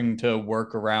we're having to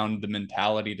work around the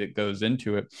mentality that goes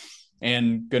into it,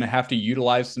 and going to have to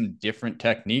utilize some different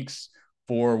techniques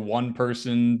for one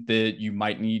person that you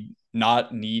might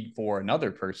not need for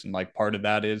another person. Like part of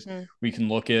that is mm, we can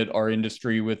look at our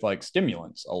industry with like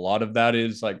stimulants. A lot of that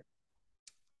is like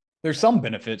there's some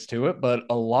benefits to it, but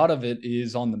a lot of it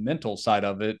is on the mental side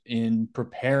of it in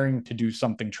preparing to do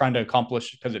something, trying to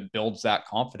accomplish, because it builds that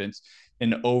confidence.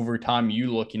 And over time,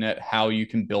 you looking at how you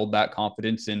can build that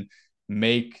confidence and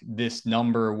make this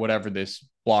number, whatever this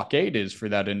blockade is for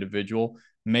that individual,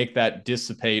 make that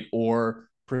dissipate or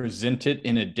present it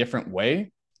in a different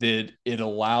way that it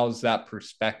allows that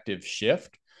perspective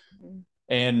shift. mm,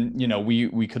 And,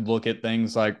 we could look at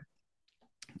things like,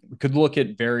 we could look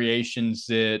at variations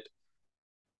that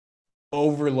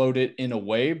overload it in a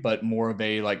way, but more of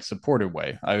a like supportive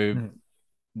way. Mm.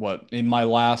 What in my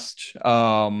last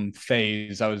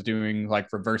phase, I was doing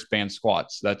like reverse band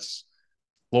squats. That's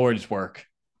Lord's work,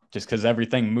 just because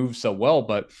everything moves so well.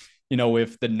 But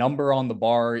if the number on the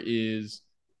bar is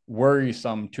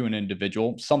worrisome to an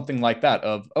individual, something like that,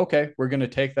 of okay, we're going to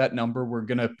take that number, we're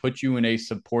going to put you in a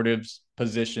supportive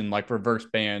position like reverse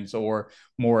bands or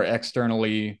more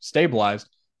externally stabilized,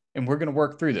 and we're going to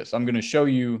work through this. I'm going to show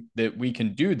you that we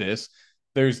can do this.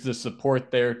 There's the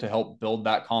support there to help build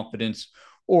that confidence.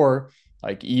 Or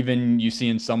like even you see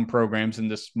in some programs,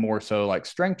 and this more so like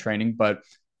strength training, but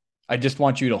I just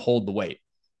want you to hold the weight.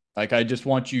 Like I just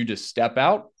want you to step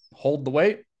out, hold the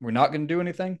weight. We're not going to do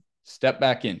anything. Step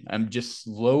back in. I'm just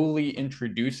slowly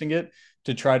introducing it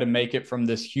to try to make it from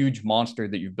this huge monster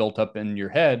that you've built up in your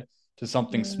head to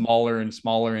something mm, smaller and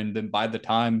smaller. And then by the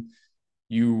time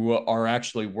you are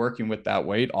actually working with that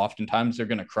weight, oftentimes they're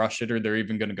going to crush it or they're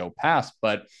even going to go past.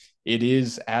 But it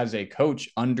is, as a coach,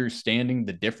 understanding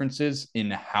the differences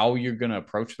in how you're going to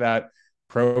approach that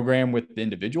program with the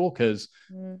individual, because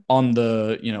mm, on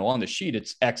the sheet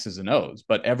it's X's and O's,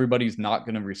 but everybody's not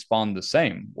going to respond the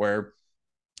same. Where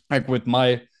like with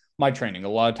my training, a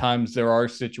lot of times there are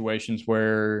situations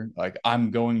where like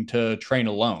I'm going to train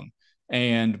alone,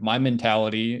 and my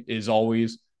mentality is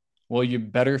always, well, you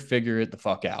better figure it the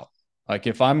fuck out. Like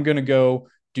if I'm going to go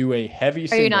do a heavy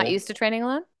Are you not single, used to training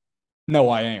alone? no,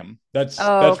 I am. That's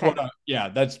Oh, that's okay. what I, yeah,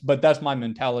 that's but that's my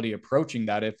mentality approaching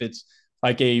that. If it's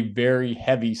like a very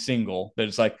heavy single that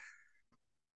is like,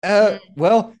 Mm,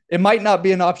 well, it might not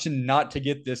be an option not to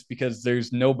get this because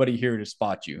there's nobody here to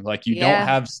spot you. Like you don't yeah.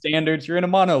 have standards, you're in a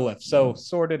monolith. So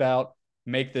sort it out,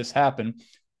 make this happen.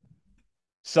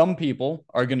 Some people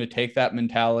are going to take that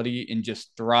mentality and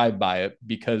just thrive by it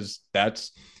because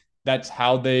that's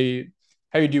how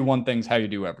you do one thing's how you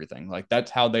do everything. Like that's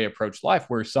how they approach life.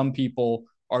 Where some people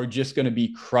are just going to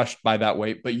be crushed by that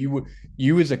weight, but you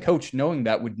as a coach knowing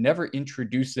that would never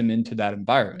introduce them into that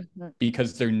environment Mhm.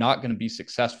 because they're not going to be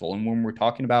successful. And when we're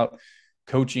talking about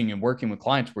coaching and working with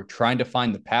clients, we're trying to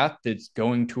find the path that's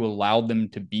going to allow them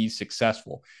to be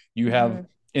successful. You have Mhm.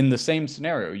 in the same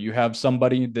scenario, you have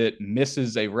somebody that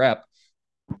misses a rep,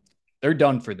 they're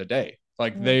done for the day.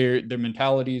 Like Mhm. their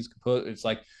mentality is it's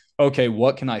like, okay,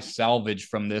 what can I salvage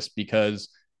from this because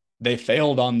they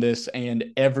failed on this and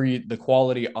the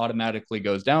quality automatically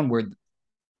goes down where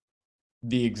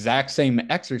the exact same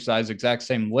exercise, exact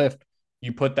same lift,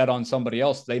 you put that on somebody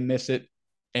else, they miss it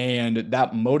and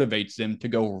that motivates them to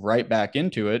go right back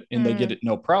into it and they get Mm, it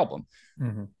no problem.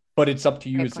 Mm-hmm. But it's up to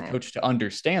you great as the point. coach to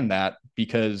understand that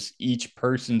because each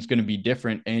person's going to be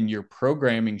different and your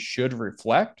programming should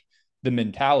reflect the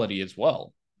mentality as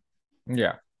well.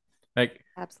 Yeah. Like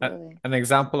Absolutely. an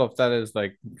example of that is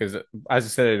like, because as you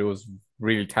said, it was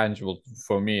really tangible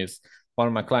for me is one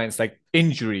of my clients, like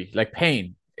injury, like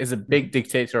pain is a big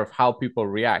dictator of how people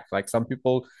react. Like some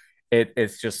people,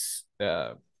 it's just,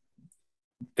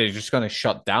 they're just going to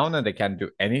shut down and they can't do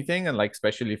anything. And like,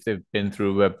 especially if they've been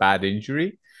through a bad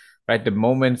injury, right? The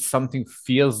moment something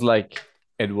feels like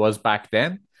it was back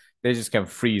then, they just can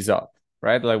freeze up,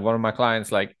 right? Like one of my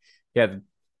clients, like, he had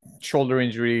shoulder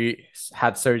injury,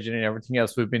 had surgery and everything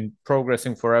else. We've been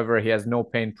progressing forever. He has no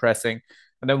pain pressing.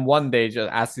 And then one day, just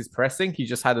as he's pressing, he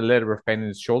just had a little bit of pain in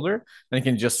his shoulder, and you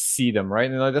can just see them, right?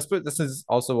 And like, this is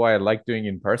also why I like doing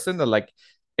in person. That like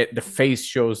the face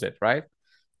shows it, right?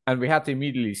 And we had to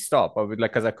immediately stop. I would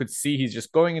like because I could see he's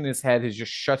just going in his head. He's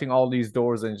just shutting all these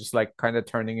doors and just like kind of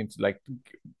turning into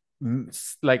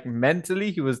like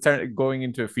mentally he was going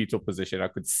into a fetal position. I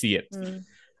could see it. Mm,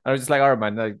 I was just like, all right,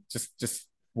 man, like just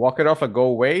walk it off, like go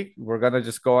away. We're gonna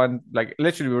just go on. Like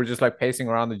literally, we were just like pacing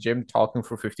around the gym, talking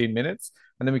for 15 minutes,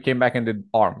 and then we came back and did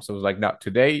arms. So it was like, no,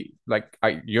 today, like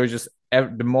you're just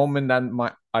the moment that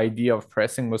my idea of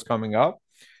pressing was coming up,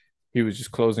 he was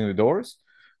just closing the doors.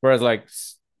 Whereas like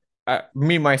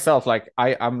me myself, like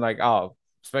I'm like, oh,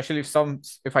 especially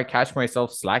if I catch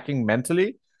myself slacking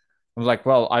mentally, I'm like,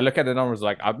 well, I look at the numbers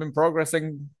like I've been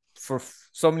progressing for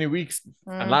so many weeks,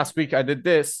 and mm, last week I did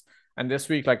this, and this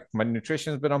week like my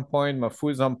nutrition's been on point, my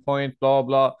food's on point, blah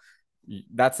blah.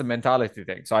 That's a mentality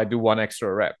thing. So I do one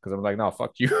extra rep because I'm like, no,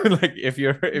 fuck you. Like if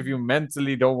you mm,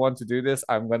 mentally don't want to do this,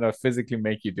 I'm gonna physically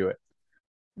make you do it.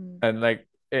 mm, And like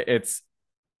it's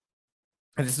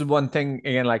and this is one thing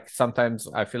again. Like sometimes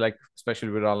I feel like, especially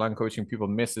with online coaching, people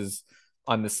misses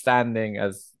understanding,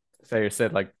 as Thayer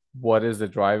said, like what is the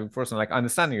driving force and like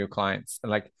understanding your clients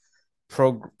and like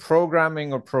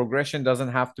programming or progression doesn't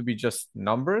have to be just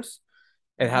numbers.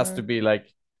 It has to mhm, be like,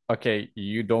 okay,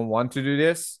 you don't want to do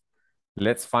this.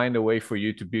 Let's find a way for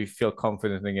you to feel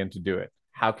confident again to do it.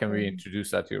 How can we mm,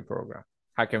 introduce that to your program?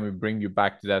 How can we bring you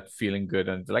back to that feeling good?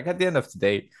 And like at the end of the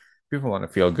day, people want to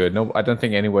feel good. No, I don't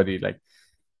think anybody like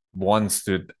wants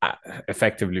to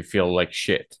effectively feel like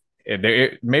shit.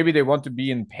 Maybe they want to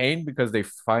be in pain because they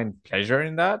find pleasure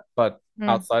in that, but mm.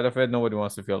 outside of it, nobody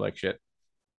wants to feel like shit.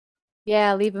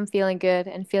 Yeah, leave them feeling good.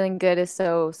 And feeling good is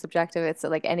so subjective. It's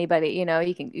like anybody,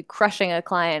 crushing a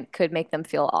client could make them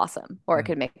feel awesome or it Mm-hmm.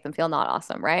 could make them feel not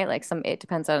awesome, right? It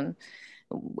depends on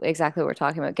exactly what we're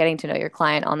talking about, getting to know your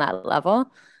client on that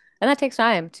level. And that takes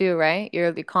time too, right?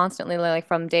 You're constantly like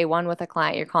from day one with a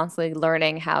client, you're constantly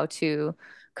learning how to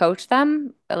coach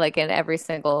them like in every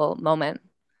single moment.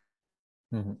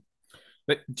 Mm-hmm.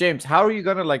 But James, how are you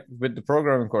gonna like with the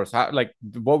programming course? How like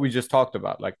what we just talked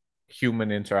about, like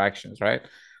human interactions, right?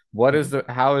 What is Mhm. the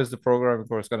how is the programming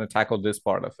course gonna tackle this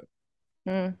part of it?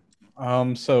 Mm,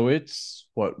 So it's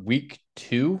what week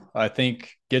 2, I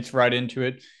think, gets right into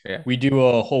it. Yeah. We do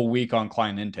a whole week on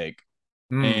client intake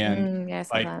Mm. and mm, yeah, I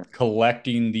saw like that.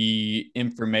 collecting the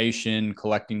information,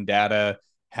 collecting data,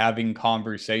 having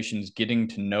conversations, getting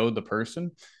to know the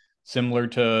person. Similar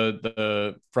to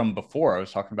the from before, I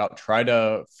was talking about try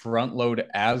to front load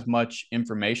as much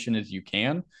information as you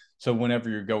can. So whenever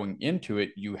you're going into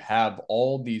it, you have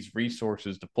all these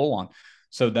resources to pull on.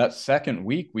 So that second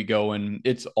week we go and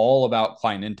it's all about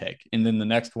client intake. And then the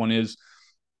next one is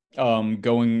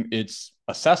going it's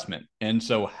assessment. And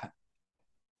so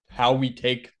how we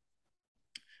take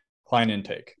client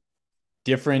intake,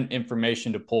 different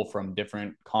information to pull from,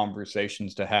 different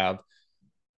conversations to have.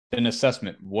 Then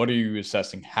assessment. What are you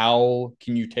assessing? How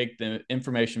can you take the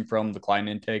information from the client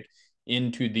intake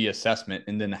into the assessment?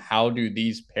 And then how do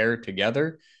these pair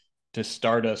together to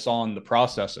start us on the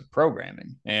process of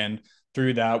programming? And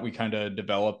through that, we kind of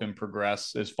develop and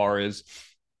progress as far as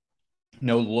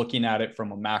looking at it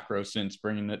from a macro sense,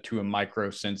 bringing it to a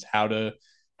micro sense, how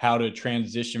to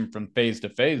transition from phase to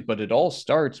phase. But it all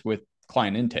starts with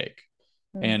client intake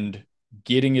and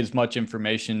getting as much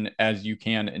information as you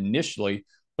can initially,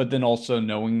 but then also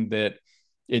knowing that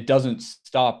it doesn't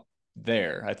stop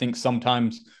there. I think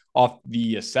sometimes off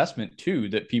the assessment too,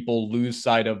 that people lose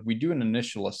sight of, we do an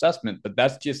initial assessment, but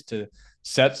that's just to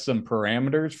set some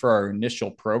parameters for our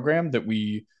initial program that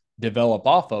we develop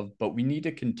off of, but we need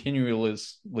to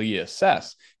continuously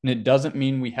assess. And it doesn't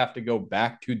mean we have to go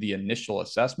back to the initial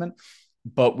assessment,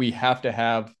 but we have to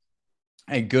have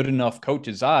a good enough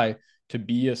coach's eye to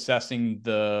be assessing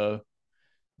the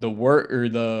work or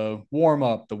the warm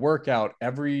up, the workout,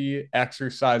 every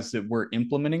exercise that we're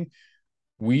implementing.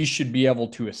 We should be able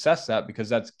to assess that because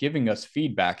that's giving us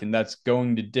feedback and that's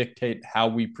going to dictate how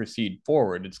we proceed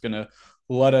forward. It's going to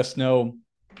let us know.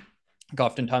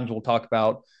 Oftentimes we'll talk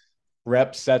about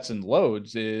reps, sets, and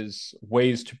loads is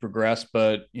ways to progress,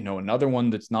 but another one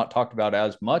that's not talked about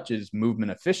as much is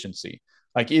movement efficiency.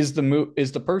 Like, is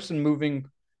the person moving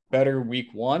better week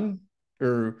 1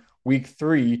 or week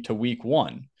 3 to week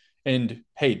 1? And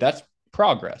hey, that's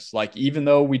progress. Like, even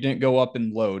though we didn't go up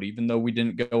in load, even though we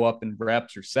didn't go up in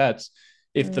reps or sets,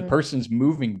 if the person's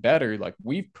moving better, like,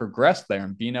 we've progressed there,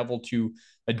 and being able to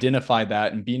identify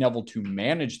that and being able to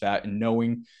manage that and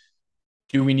knowing,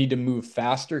 do we need to move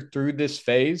faster through this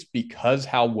phase because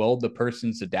how well the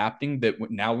person's adapting, that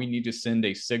now we need to send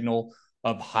a signal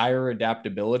of higher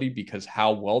adaptability because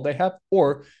how well they have?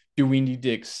 Or do we need to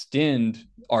extend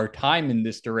our time in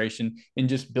this duration and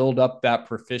just build up that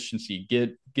proficiency,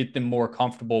 get them more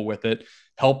comfortable with it,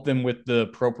 help them with the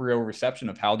proprioception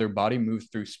of how their body moves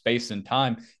through space and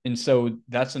time? And so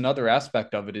that's another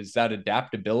aspect of it, is that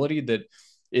adaptability, that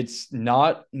it's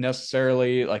not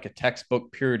necessarily like a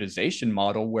textbook periodization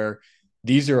model where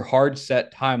these are hard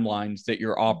set timelines that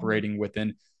you're operating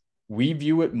within. We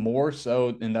view it more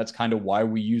so, and that's kind of why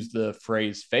we use the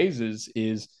phrase phases,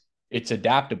 is it's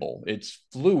adaptable, it's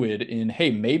fluid in,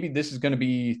 hey, maybe this is going to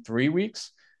be 3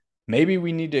 weeks, maybe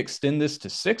we need to extend this to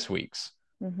 6 weeks,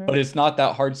 but it's not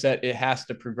that hard set, it has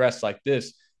to progress like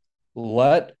this.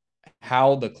 Let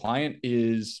how the client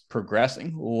is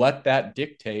progressing, let that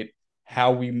dictate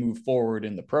how we move forward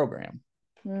in the program.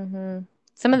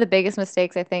 Some of the biggest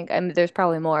mistakes, I think, I mean, there's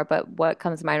probably more, but what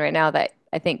comes to mind right now that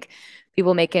I think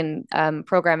people make in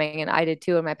programming, and I did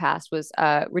too in my past, was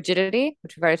rigidity,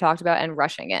 which we've already talked about, and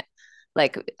rushing it.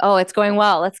 Like, oh, it's going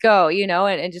well, let's go,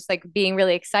 and just like being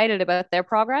really excited about their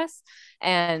progress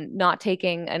and not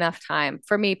taking enough time.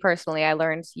 For me personally, I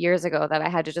learned years ago that I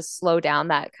had to just slow down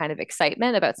that kind of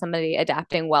excitement about somebody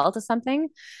adapting well to something,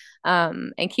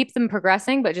 and keep them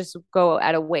progressing, but just go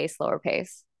at a way slower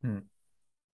pace. Oh,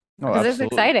 Because it's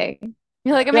absolutely. exciting.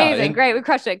 You're like, Yeah, amazing, and great, we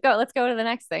crushed it. Go, let's go to the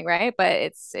next thing, right? But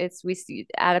it's we see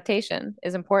adaptation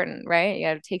is important, right? You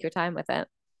got to take your time with it.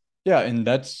 yeah, and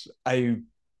that's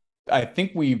I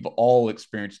think we've all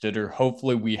experienced it, or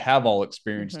hopefully we have all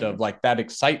experienced, Hmm. of like that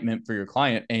excitement for your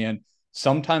client. And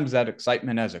sometimes that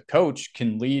excitement as a coach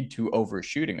can lead to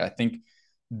overshooting. I think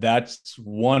that's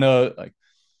one of, like,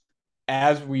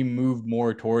 as we move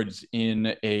more towards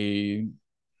in a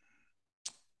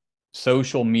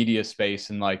social media space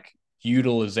and like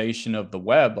utilization of the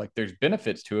web, like, there's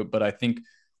benefits to it, but I think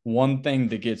one thing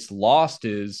that gets lost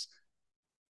is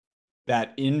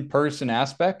that in-person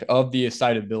aspect of the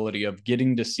excitability of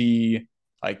getting to see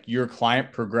like your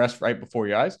client progress right before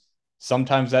your eyes.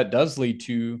 Sometimes that does lead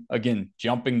to, again,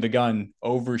 jumping the gun,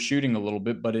 overshooting a little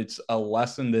bit, but it's a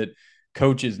lesson that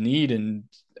coaches need. And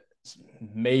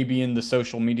maybe in the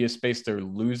social media space, they're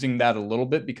losing that a little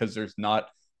bit because there's not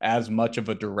as much of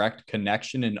a direct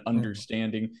connection and Mm.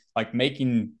 understanding, like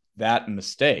making that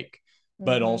mistake,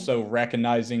 but Hmm. also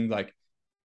recognizing, like,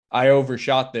 I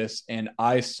overshot this and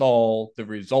I saw the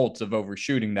results of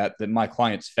overshooting that my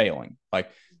client's failing.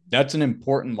 Like, that's an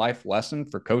important life lesson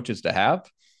for coaches to have.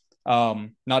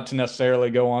 Not to necessarily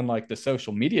go on like the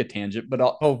social media tangent, but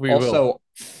Oh, we will. also,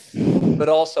 but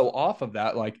also off of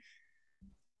that, like,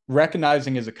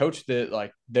 recognizing as a coach that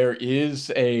like there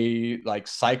is a like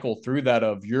cycle through that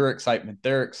of your excitement,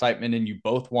 their excitement, and you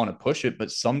both want to push it,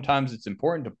 but sometimes it's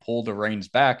important to pull the reins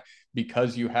back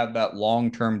because you have that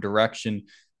long-term direction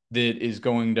that is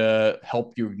going to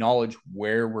help you acknowledge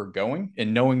where we're going,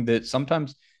 and knowing that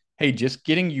sometimes, hey, just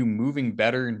getting you moving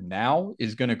better now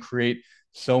is going to create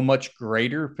so much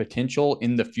greater potential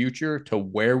in the future to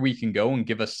where we can go and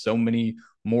give us so many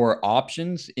more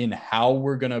options in how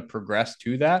we're going to progress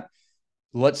to that.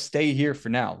 Let's stay here for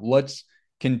now. Let's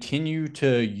continue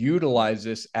to utilize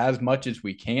this as much as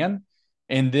we can.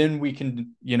 And then we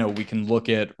can, we can look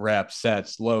at reps,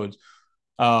 sets, loads,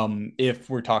 if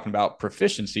we're talking about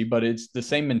proficiency, but it's the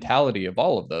same mentality of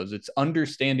all of those. It's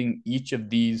understanding each of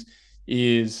these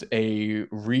is a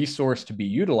resource to be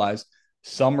utilized.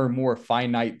 Some are more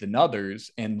finite than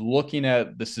others, and looking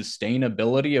at the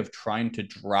sustainability of trying to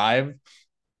drive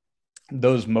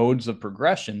those modes of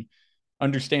progression,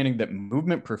 understanding that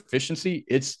movement proficiency,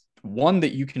 it's one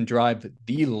that you can drive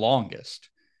the longest.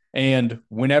 And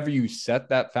whenever you set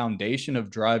that foundation of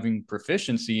driving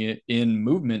proficiency in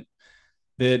movement,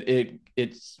 that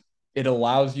it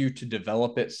allows you to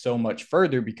develop it so much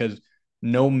further, because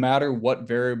no matter what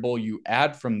variable you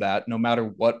add from that, no matter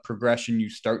what progression you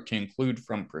start to include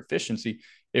from proficiency,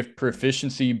 if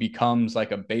proficiency becomes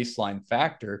like a baseline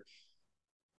factor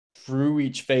through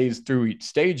each phase, through each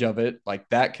stage of it, like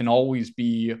that can always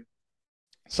be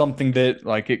something that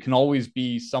it can always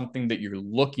be something that you're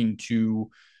looking to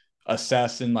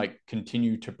assess and like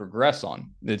continue to progress on.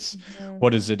 It's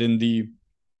what is it in the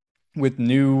with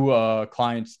new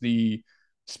clients,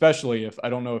 especially if I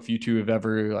don't know if you two have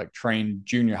ever like trained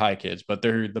junior high kids, but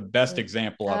they're the best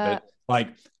example of it.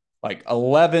 Like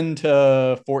 11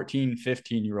 to 14,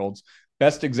 15 year olds,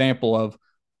 best example of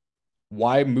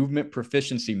why movement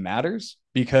proficiency matters,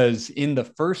 because in the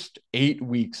first 8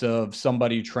 weeks of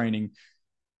somebody training,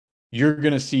 you're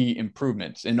going to see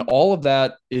improvements, and all of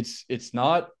that. It's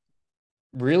not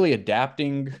really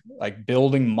adapting, like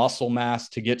building muscle mass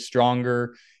to get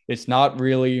stronger. It's not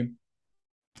really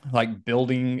like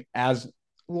building as a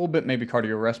little bit maybe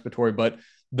cardiorespiratory, but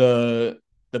the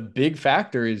big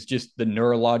factor is just the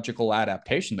neurological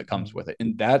adaptation that comes with it.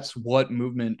 And that's what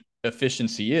movement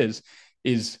efficiency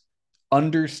is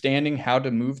understanding how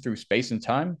to move through space and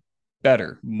time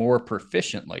better, more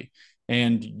proficiently,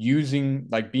 and using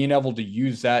like being able to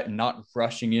use that and not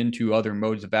rushing into other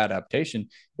modes of adaptation.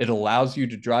 It allows you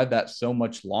to drive that so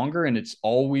much longer. And it's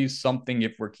always something,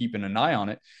 if we're keeping an eye on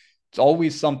it, it's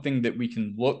always something that we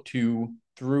can look to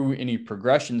through any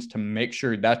progressions to make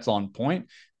sure that's on point,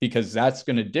 because that's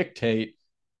going to dictate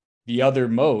the other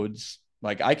modes.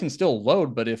 Like I can still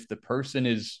load, but if the person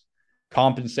is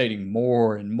compensating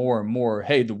more and more and more,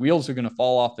 hey, the wheels are going to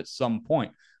fall off at some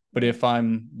point. But if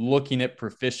I'm looking at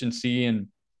proficiency and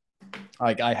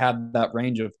like I have that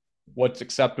range of what's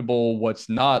acceptable, what's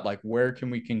not, like where can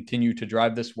we continue to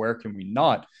drive this, where can we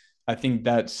not, I think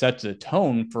that sets a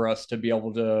tone for us to be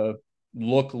able to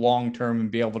look long term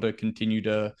and be able to continue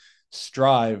to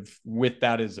strive with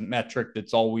that as a metric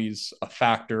that's always a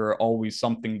factor, always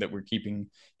something that we're keeping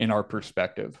in our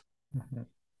perspective.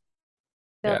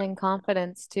 Building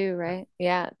confidence too, right?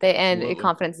 Yeah. And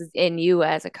confidence is in you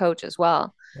as a coach as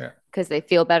well. Yeah. Because they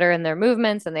feel better in their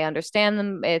movements and they understand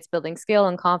them. It's building skill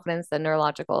and confidence, the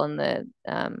neurological and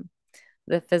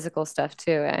the physical stuff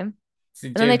too, eh? See,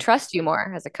 and then they trust you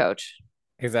more as a coach.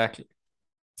 Exactly.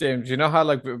 James, you know how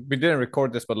like we didn't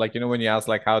record this, but like when you asked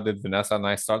like how did Vanessa and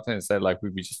I start, and it said like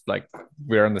we just like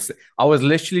we're on the same. I was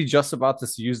literally just about to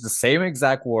use the same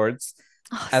exact words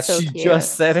as so she cute.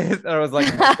 just said it. I was like,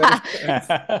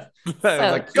 I was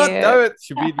like, God damn it,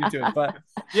 she beat me to it. But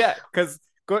yeah, because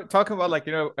talking about like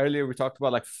earlier we talked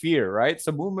about like fear, right?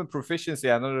 So movement proficiency,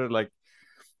 another like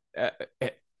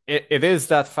it is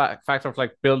that factor of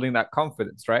like building that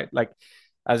confidence, right? Like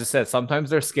as I said, sometimes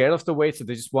they're scared of the weight, so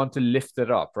they just want to lift it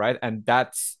up, right? And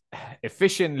that's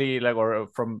efficiently like, or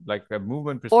from like a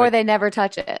movement perspective, or they never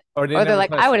touch it, or they're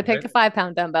like, I would have picked the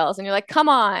 5-pound dumbbells, and you're like, come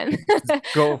on,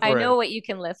 go for I know it. what you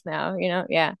can lift now,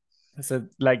 yeah. So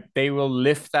like they will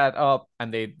lift that up,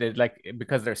 and they like,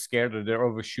 because they're scared or they're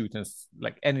overshooting,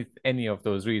 like any of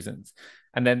those reasons.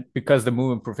 And then because the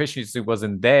movement proficiency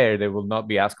wasn't there, they will not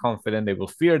be as confident. They will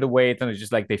fear the weight, and it's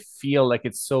just like they feel like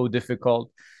it's so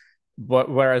difficult.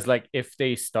 But whereas like if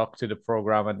they stuck to the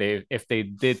program and if they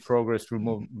did progress through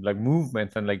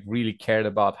movement and like really cared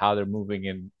about how they're moving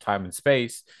in time and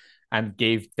space and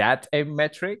gave that a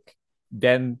metric,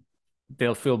 then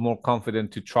they'll feel more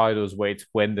confident to try those weights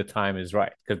when the time is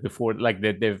right. Because before, like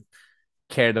they've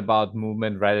cared about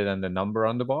movement rather than the number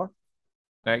on the bar.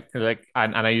 Like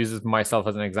and I use this myself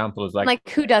as an example. Is like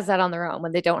who does that on their own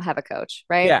when they don't have a coach,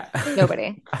 right? Yeah,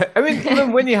 nobody. I mean,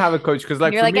 even when you have a coach, because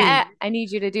like you're like, me, I need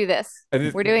you to do this.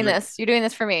 We're doing this. You're doing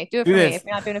this for me. Do it for me. If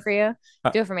you're not doing it for you,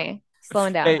 do it for me.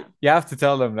 Slowing down. Hey, you have to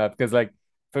tell them that, because like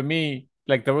for me,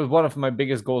 like there was one of my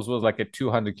biggest goals was like a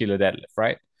 200 kilo deadlift,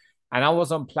 right? And I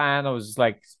was on plan. I was just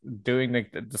like doing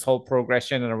like this whole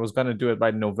progression, and I was gonna do it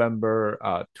by November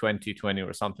 2020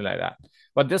 or something like that.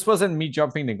 But this wasn't me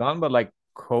jumping the gun, but like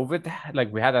COVID,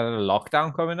 like we had another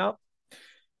lockdown coming up,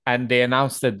 and they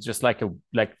announced it just a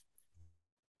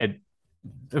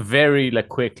very like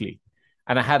quickly.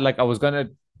 And I had like I was gonna,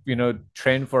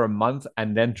 train for a month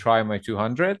and then try my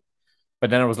 200. But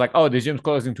then I was like, oh, the gym's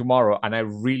closing tomorrow. And I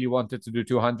really wanted to do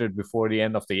 200 before the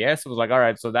end of the year. So I was like, all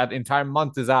right, so that entire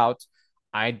month is out.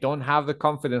 I don't have the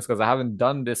confidence because I haven't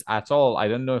done this at all. I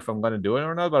don't know if I'm going to do it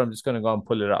or not, but I'm just going to go and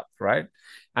pull it up. Right.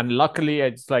 And luckily,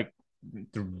 it's like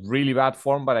really bad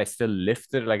form, but I still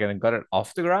lifted like and got it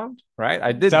off the ground. Right.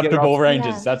 I did get Acceptable off.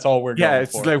 ranges. Yeah. That's all we're Yeah. going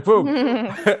It's just for. like,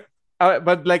 boom.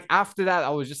 But like after that, I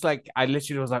was just like, I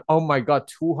literally was like, oh my God,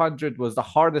 200 was the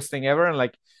hardest thing ever. And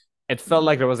like, it felt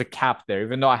like there was a cap there,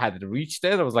 even though I had reached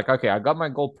it. I was like, okay, I got my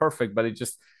goal perfect, but it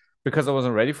just because I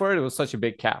wasn't ready for it, it was such a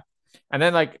big cap. And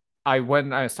then like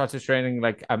I started training,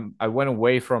 like I went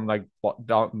away from like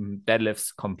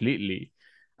deadlifts completely,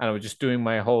 and I was just doing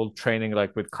my whole training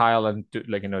like with Kyle and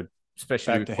like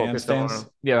especially Back to focused on handstands.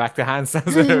 back to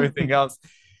handstands and everything else.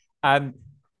 And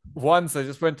once I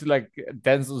just went to like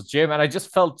Denzel's gym and I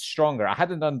just felt stronger. I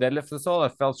hadn't done deadlifts at all. I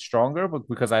felt stronger, but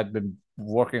because I had been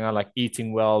working on like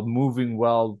eating well, moving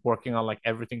well, working on like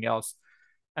everything else.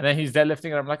 And then he's deadlifting,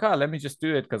 and I'm like, oh, let me just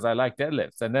do it because I like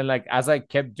deadlifts. And then like as I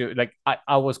kept doing, like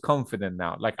I was confident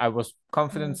now. Like I was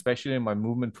confident, especially in my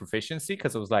movement proficiency,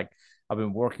 because it was like I've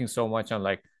been working so much on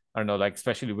like I don't know, like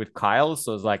especially with Kyle.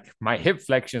 So it's like my hip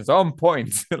flexion's on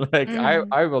point. Like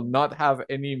I will not have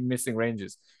any missing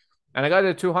ranges. And I got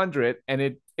a 200, and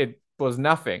it was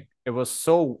nothing. It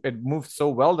moved so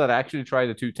well that I actually tried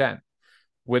a 210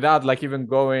 without like even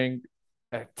going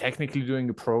technically doing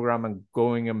the program and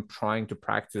going and trying to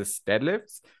practice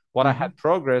deadlifts. What I Mm-hmm. had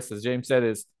progress, as James said,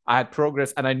 is I had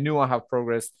progress, and I knew I have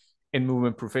progress in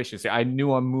movement proficiency. I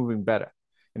knew I'm moving better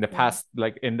in the Yeah. past,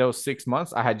 like in those 6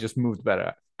 months, I had just moved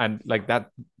better, and like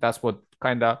that's what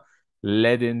kind of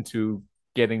led into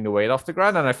getting the weight off the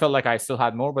ground. And I felt like I still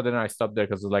had more, but then I stopped there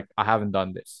because like I haven't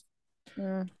done this.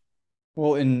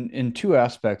 Well, in two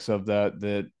aspects of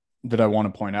that I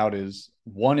want to point out is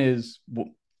one is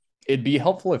it'd be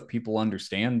helpful if people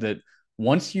understand that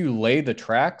once you lay the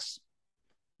tracks,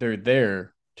 they're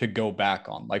there to go back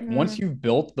on. Like once you've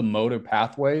built the motor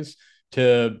pathways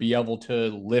to be able to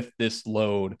lift this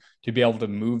load, to be able to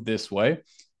move this way,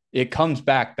 it comes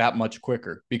back that much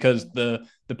quicker because the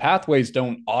pathways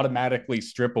don't automatically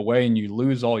strip away and you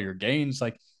lose all your gains.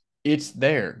 Like it's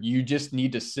there. You just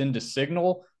need to send a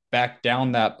signal back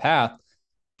down that path,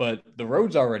 but the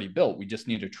road's already built. We just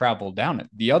need to travel down it.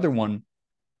 The other one,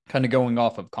 kind of going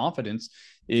off of confidence,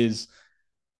 is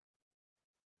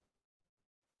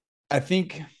I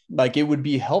think like it would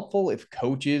be helpful if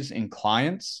coaches and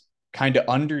clients kind of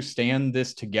understand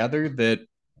this together that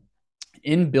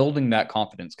in building that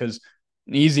confidence, because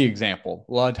an easy example,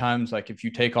 a lot of times, like if you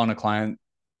take on a client,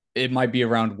 it might be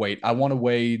around weight. I want to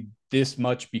weigh this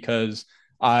much because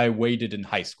I weighed it in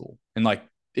high school. And like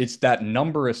it's that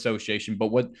number association. But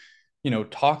what,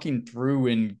 talking through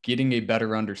and getting a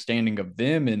better understanding of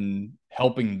them and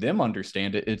helping them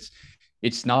understand it,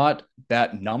 it's not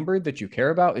that number that you care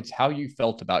about. It's how you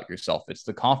felt about yourself. It's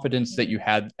the confidence that you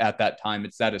had at that time.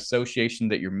 It's that association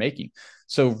that you're making.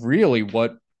 So really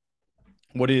what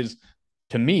is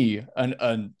to me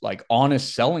an like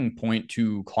honest selling point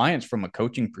to clients from a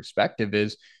coaching perspective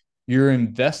is you're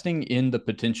investing in the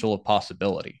potential of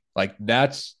possibility. Like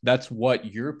that's what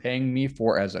you're paying me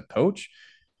for as a coach,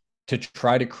 to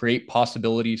try to create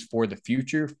possibilities for the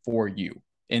future for you.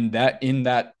 And that in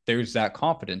that there's that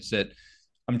confidence that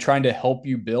I'm trying to help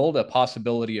you build a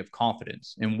possibility of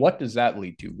confidence. And what does that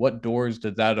lead to? What doors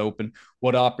does that open?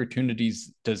 What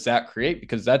opportunities does that create?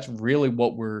 Because that's really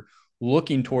what we're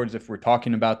looking towards if we're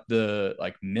talking about the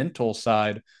like mental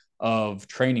side of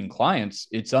training clients.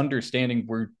 It's understanding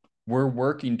we're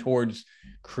working towards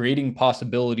creating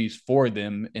possibilities for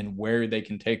them and where they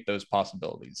can take those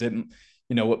possibilities.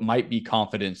 It might be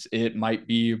confidence. It might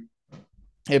be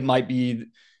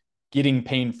getting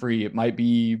pain free. It might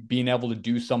be being able to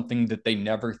do something that they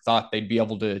never thought they'd be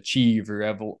able to achieve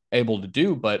or able to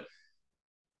do. But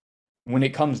when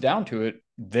it comes down to it,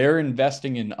 they're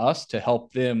investing in us to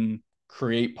help them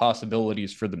create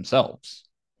possibilities for themselves.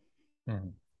 Mm-hmm.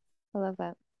 I love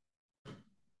that.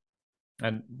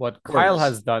 And what Kyle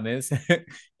Gorgeous. has done is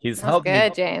he's That was helped me.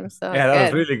 good, James. That was Yeah, that was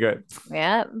good. really good.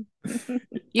 Yeah.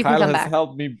 You can Kyle come has back.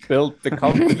 helped me build the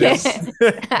confidence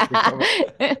Yeah. to come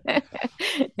up.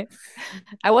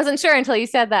 I wasn't sure until you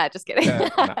said that. Just kidding. No.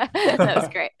 That was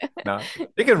great. No,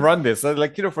 you can run this.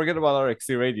 Like, forget about our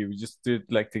XC radio. We just do it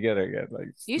like together again. Like,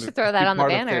 You should throw just be that on the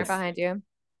part of banner this. behind you.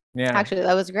 Yeah. Actually,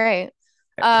 that was great.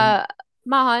 And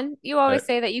Mahan, you uh, always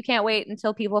say that you can't wait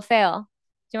until people fail.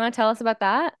 Do you want to tell us about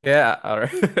that? yeah, all right.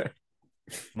 'Cause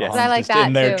Yes. I Mom's like just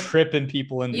in that there too. tripping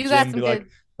people in the You got gym, some be like,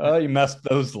 good. oh, you messed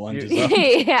those You, lunges up.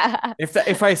 Yeah.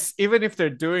 even if they're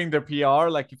doing their PR,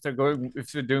 like if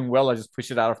they're doing well, I just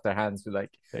push it out of their hands. Be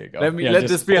like, There you go. Yeah, let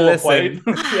this just be a pull a plate.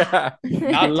 lesson.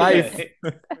 Yeah, Not life today.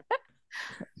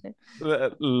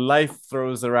 life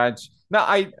throws a wrench. No,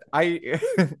 I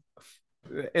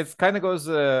it kind of goes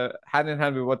hand in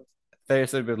hand with what they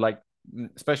said with like,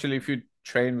 especially if you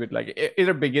train with like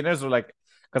either beginners or like,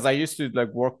 because I used to like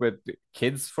work with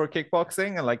kids for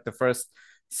kickboxing, and like the first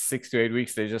 6 to 8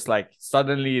 weeks they just like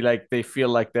suddenly like they feel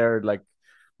like they're like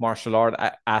martial art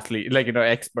athlete, like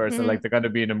experts, and like Mhm. they're going to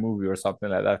be in a movie or something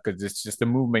like that, because it's just the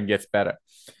movement gets better,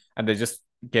 and they just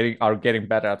getting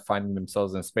better at finding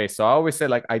themselves in space. So I always say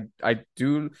like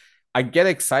I get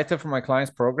excited for my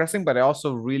clients progressing, but I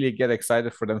also really get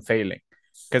excited for them failing,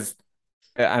 because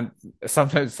and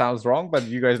sometimes it sounds wrong, but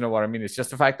you guys know what I mean. It's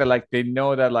just the fact that like they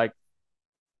know that like,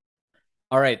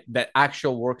 all right, that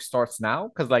actual work starts now,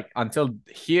 because like until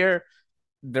here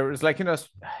there is like,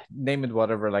 name it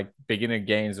whatever, like beginner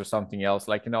gains or something else,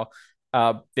 like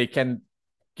they can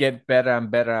get better and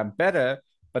better and better,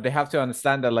 but they have to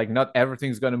understand that like not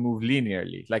everything's going to move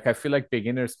linearly. Like I feel like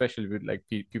beginners, especially with like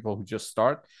people who just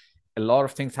start, a lot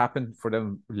of things happen for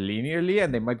them linearly,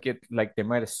 and they might get like they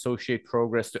might associate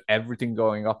progress to everything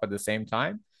going up at the same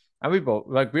time. And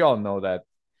we all know that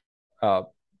uh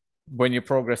when you're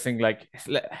progressing, like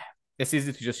it's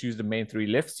easy to just use the main three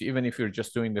lifts. Even if you're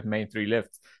just doing the main three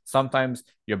lifts, sometimes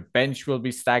your bench will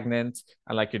be stagnant,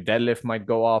 and like your deadlift might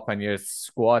go up, and your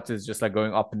squat is just like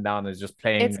going up and down. It's just It's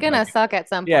playing like, gonna suck at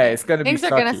some yeah, point. it's gonna be Things are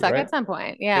gonna sucky, suck right? at some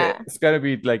point. Yeah. It's gonna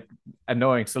be like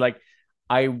annoying. So like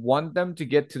I want them to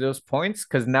get to those points,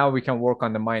 because now we can work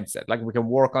on the mindset. Like we can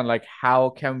work on like how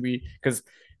can we, because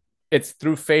it's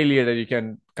through failure that you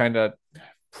can kind of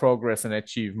progress and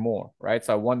achieve more, right?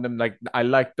 So I want them, like I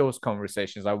like those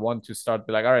conversations. I want to start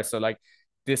be like, all right, so like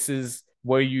this is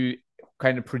where you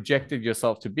kind of projected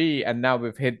yourself to be, and now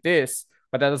we've hit this,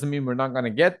 but that doesn't mean we're not going to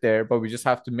get there, but we just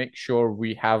have to make sure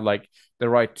we have like the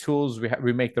right tools,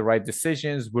 we make the right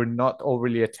decisions, we're not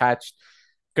overly attached,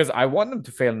 because I want them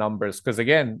to fail numbers. Because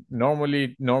again,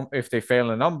 normally, if they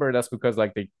fail a number, that's because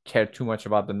like they care too much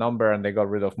about the number and they got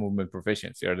rid of movement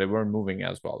proficiency, or they weren't moving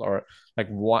as well, or like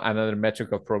another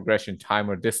metric of progression, time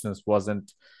or distance,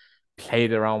 wasn't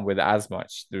played around with as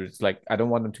much. There's like I don't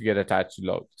want them to get attached to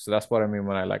load. So that's what I mean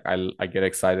when I get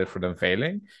excited for them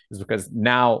failing, is because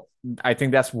now I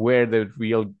think that's where the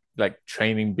real like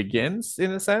training begins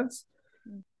in a sense.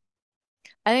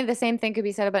 I think the same thing could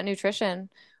be said about nutrition.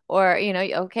 Or,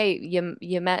 okay,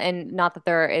 you met, and not that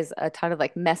there is a ton of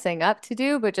like messing up to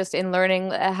do, but just in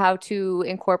learning how to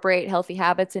incorporate healthy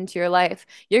habits into your life,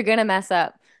 you're gonna mess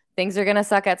up. Things are gonna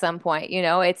suck at some point,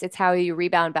 it's how you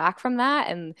rebound back from that.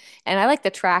 And I like the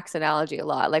tracks analogy a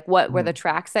lot. Like what were the Mm.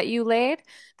 tracks that you laid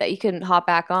that you can hop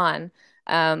back on?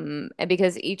 And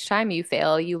because each time you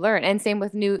fail, you learn. And same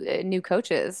with new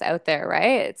coaches out there,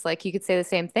 right? It's like you could say the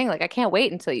same thing. Like I can't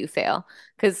wait until you fail,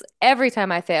 because every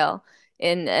time I fail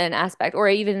in an aspect, or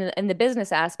even in the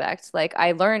business aspect, like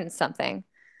I learned something.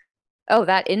 Oh,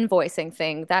 that invoicing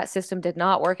thing, that system did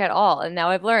not work at all. And now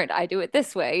I've learned I do it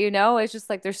this way, It's just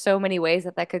like there's so many ways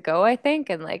that could go, I think.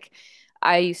 And like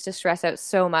I used to stress out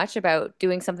so much about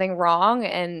doing something wrong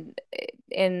and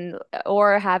in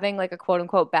or having like a quote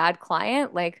unquote bad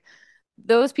client. Like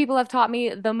those people have taught me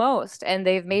the most, and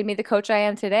they've made me the coach I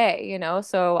am today,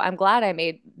 So I'm glad I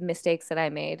made mistakes that I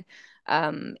made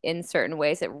in certain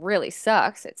ways. It really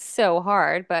sucks. It's so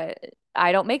hard, but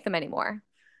I don't make them anymore.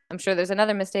 I'm sure there's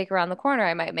another mistake around the corner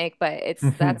I might make, but it's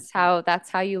that's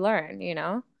how you learn.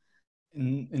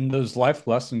 And those life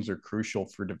lessons are crucial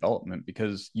for development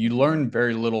because you learn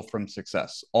very little from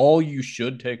success. All you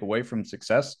should take away from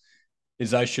success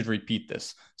is I should repeat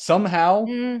this. Somehow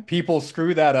Mm. people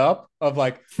screw that up of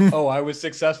like, oh, I was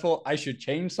successful. I should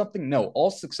change something. No,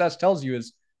 all success tells you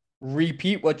is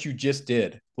repeat what you just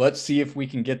did. Let's see if we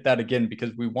can get that again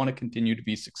because we want to continue to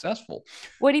be successful.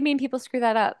 What do you mean people screw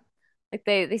that up? Like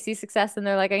they see success and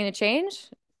they're like, I'm gonna change?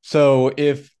 So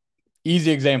if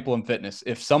easy example in fitness,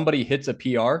 if somebody hits a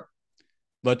PR,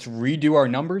 let's redo our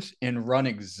numbers and run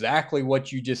exactly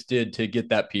what you just did to get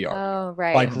that PR. Oh,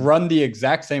 right. Like run the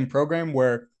exact same program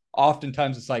where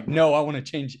oftentimes it's like, no, I want to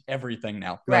change everything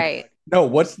now. Right. Like, no,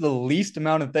 what's the least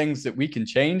amount of things that we can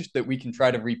change that we can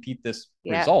try to repeat this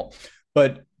result?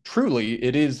 But truly,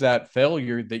 it is that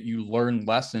failure that you learn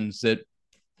lessons that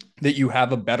you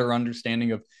have a better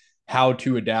understanding of how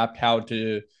to adapt, how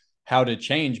to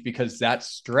change, because that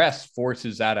stress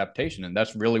forces adaptation. And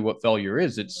that's really what failure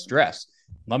is. It's stress.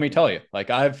 Let me tell you, like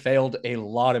I've failed a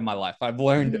lot in my life. I've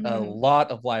learned a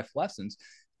lot of life lessons.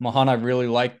 Mahan, I really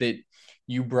like that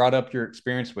you brought up your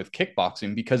experience with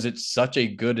kickboxing because it's such a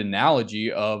good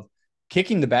analogy of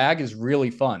kicking the bag is really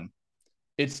fun.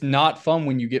 It's not fun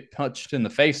when you get punched in the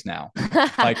face now.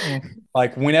 like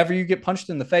like whenever you get punched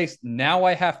in the face, now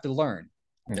I have to learn.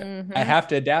 I have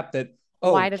to adapt that.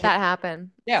 Oh, why did that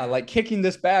happen? Yeah, like kicking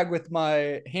this bag with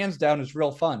my hands down is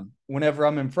real fun. Whenever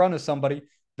I'm in front of somebody,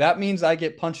 that means I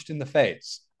get punched in the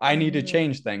face. I need to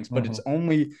change things, but it's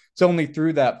only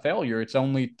through that failure. It's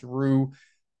only through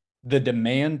the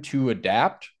demand to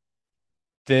adapt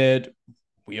that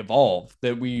we evolve,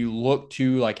 that we look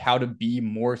to like how to be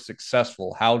more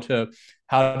successful, how to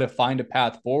find a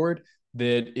path forward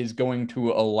that is going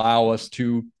to allow us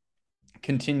to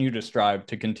continue to strive,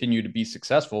 to continue to be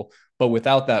successful. But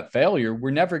without that failure,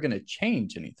 we're never going to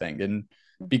change anything. And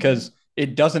because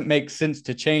it doesn't make sense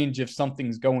to change if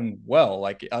something's going well,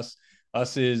 like us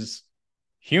as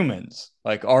humans,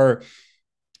 like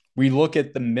we look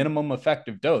at the minimum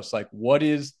effective dose. Like, what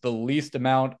is the least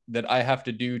amount that I have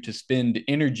to do to spend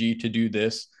energy to do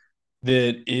this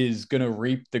that is going to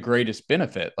reap the greatest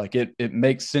benefit? Like, it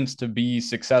makes sense to be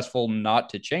successful, not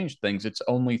to change things. It's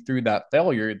only through that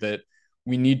failure that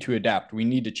we need to adapt. We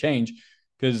need to change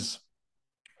because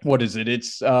what is it?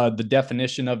 It's the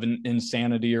definition of an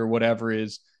insanity or whatever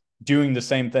is doing the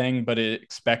same thing, but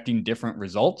expecting different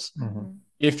results.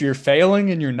 If you're failing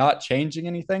and you're not changing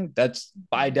anything, that's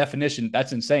by definition,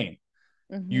 that's insane.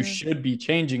 You should be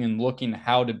changing and looking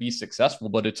how to be successful,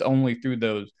 but it's only through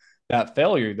that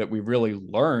failure that we really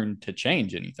learn to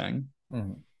change anything.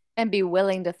 And be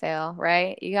willing to fail,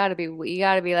 right? You gotta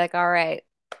be like, all right,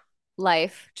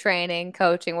 life, training,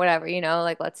 coaching, whatever,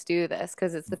 like let's do this.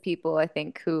 Because it's the people I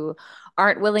think who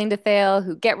aren't willing to fail,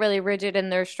 who get really rigid in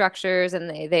their structures and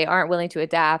they aren't willing to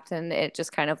adapt. And it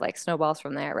just kind of like snowballs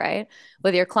from there, right?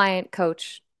 With your client,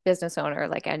 coach, business owner,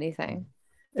 like anything.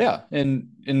 Yeah. And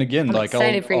again, I'm like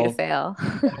excited for you to fail.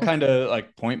 I'll kind of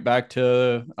like point back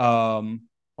to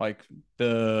like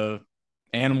the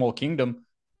animal kingdom,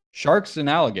 sharks and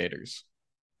alligators.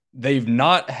 They've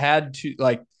not had to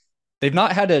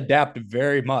adapt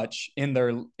very much in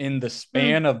the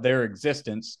span of their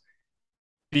existence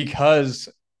because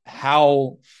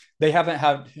how they haven't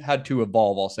had to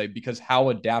evolve, I'll say, because how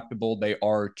adaptable they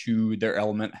are to their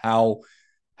element, how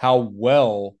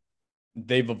well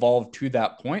they've evolved to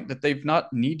that point that they've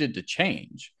not needed to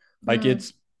change. Like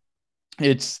it's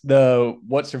the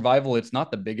what survival, it's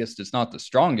not the biggest, it's not the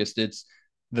strongest, it's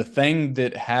the thing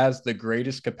that has the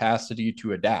greatest capacity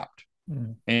to adapt.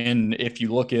 And if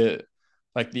you look at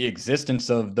like the existence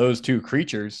of those two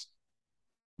creatures,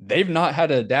 they've not had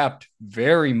to adapt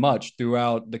very much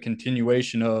throughout the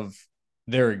continuation of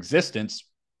their existence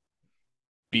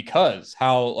because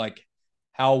how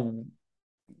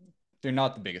they're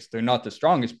not the biggest, they're not the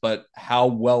strongest, but how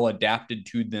well adapted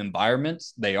to the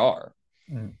environments they are.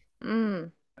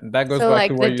 That goes so back like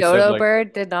to what the you dodo said, like,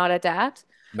 bird did not adapt.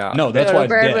 No, The that's dodo why it's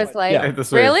bird dead. was like,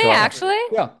 Yeah, really? Actually?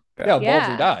 yeah, evolve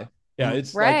or die. Yeah,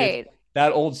 it's like right. it's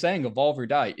that old saying, evolve or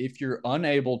die. If you're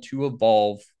unable to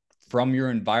evolve from your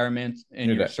environment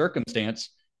and your circumstance,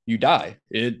 you die.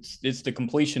 It's the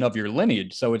completion of your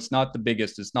lineage. So it's not the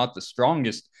biggest, it's not the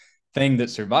strongest thing that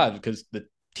survives because the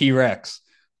T-Rex,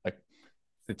 like,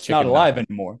 it's not alive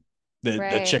anymore.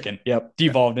 The chicken,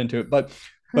 devolved into it. But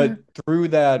through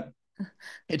that,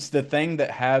 it's the thing that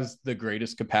has the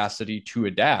greatest capacity to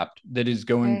adapt that is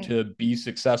going to be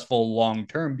successful long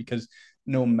term, because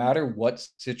no matter what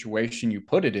situation you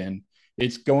put it in,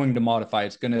 it's going to modify,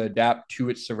 it's going to adapt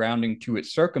to its surrounding, to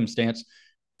its circumstance,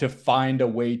 to find a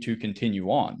way to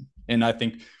continue on. And I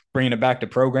think bringing it back to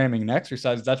programming and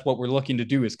exercise, that's what we're looking to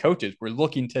do as coaches. We're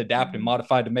looking to adapt and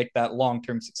modify to make that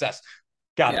long-term success.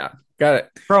 Got it.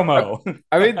 Promo.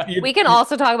 I mean, we can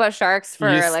also talk about sharks for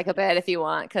like a bit if you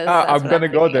want, because I'm gonna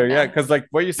go there. Yeah, because like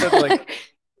what you said, like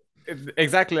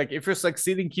exactly, like if you're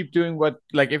succeeding, keep doing what,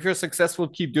 like if you're successful,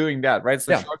 keep doing that, right?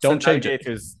 So sharks don't and change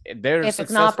alligators, they're if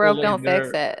it's not broke, don't fix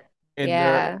it. In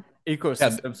their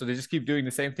ecosystem, so they just keep doing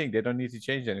the same thing. They don't need to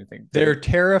change anything. They're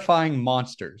terrifying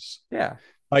monsters. Yeah.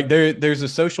 Like there's a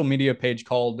social media page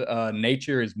called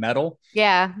Nature is Metal.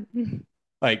 Yeah.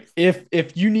 Like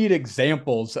if you need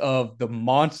examples of the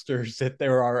monsters that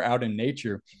there are out in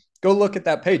nature, go look at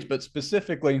that page. But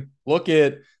specifically, look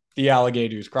at the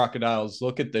alligators, crocodiles,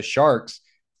 look at the sharks,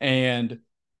 and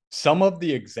some of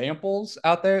the examples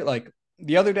out there. Like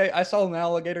the other day, I saw an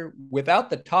alligator without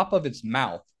the top of its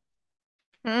mouth.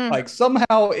 Mm. Like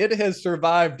somehow it has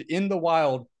survived in the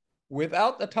wild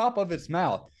without the top of its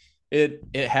mouth. It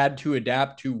had to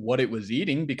adapt to what it was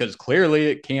eating because clearly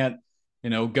it can't,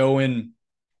 go and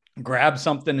grab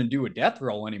something and do a death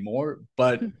roll anymore.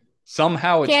 But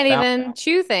somehow it's Can't found. even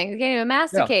chew things. Can't even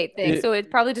Yeah, masticate things. it So it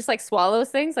probably just like swallows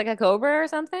things like a cobra or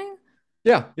something.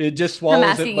 yeah, it just I'm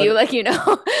swallows it. asking you, But like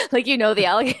like the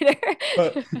alligator.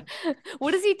 but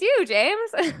What does he do,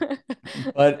 James?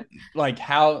 but like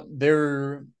how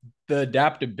they're the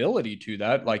adaptability to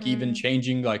that, like even Mm.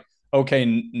 changing, like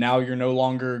okay, now you're no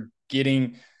longer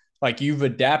getting, like you've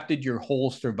adapted your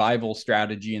whole survival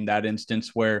strategy in that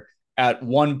instance where at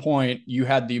one point you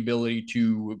had the ability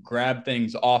to grab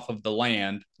things off of the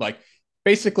land, like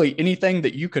basically anything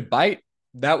that you could bite,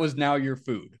 that was now your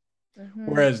food. Mhm.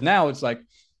 Whereas now it's like,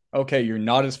 okay, you're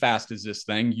not as fast as this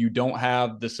thing. You don't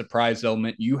have the surprise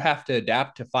element. You have to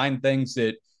adapt to find things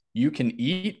that you can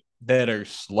eat that are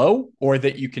slow or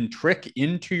that you can trick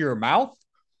into your mouth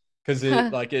because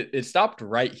it stopped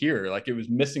right here. Like it was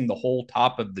missing the whole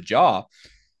top of the jaw.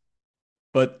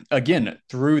 But again,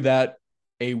 through that,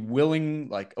 a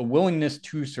willingness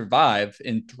to survive,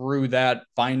 and through that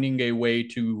finding a way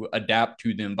to adapt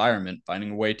to the environment,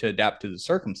 finding a way to adapt to the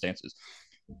circumstances.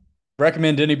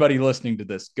 Recommend anybody listening to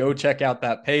this go check out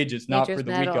that page. It's not for Nature's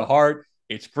the weak of metal. heart.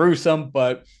 It's gruesome,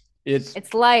 but it's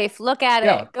It's life. Look at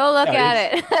yeah, it. Go look yeah,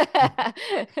 at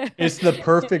it's the it.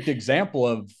 perfect example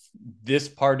of this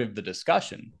part of the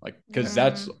discussion. Like, because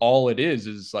that's Mm. all it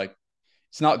is like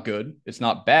it's not good, it's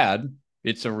not bad,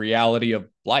 it's a reality of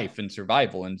life and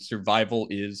survival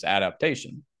is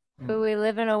adaptation. But we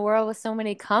live in a world with so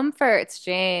many comforts,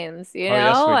 James, Oh,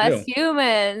 yes, we as do.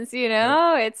 humans,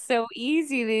 it's so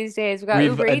easy these days. We got We've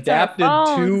Uber Eats on our adapted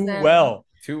phones too and well.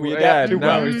 We Too, adapt yeah, too no,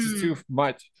 well. it's just hmm too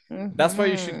much. That's why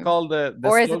you should hmm call the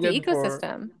Or is it the slogan for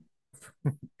ecosystem?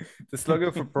 the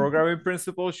slogan for programming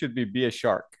principle should be a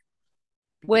shark.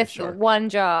 Be a With shark. one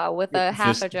jaw, with a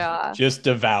half a Just jaw. just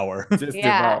devour. Just Yeah.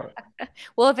 devour.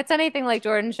 Well, if it's anything like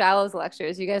Jordan Shallow's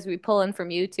lectures, you guys would be pulling from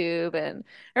YouTube. And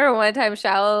I remember one time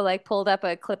Shallow like pulled up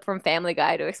a clip from Family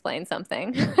Guy to explain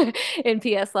something in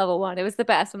PS level one. It was the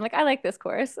best. I'm like, I like this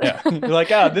course. Yeah. You're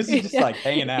like, oh, this is just Yeah. like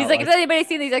hanging He's out. like, has Like, anybody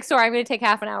seen these? Like, sorry, I'm going to take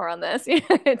half an hour on this.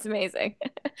 It's amazing.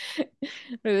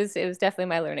 It was definitely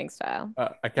my learning style.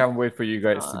 I can't wait for you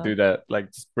guys to Uh, do that.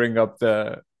 Like, just bring up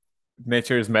the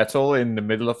nature's metal in the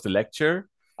middle of the lecture.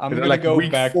 I'm And then, gonna like go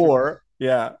week back through four,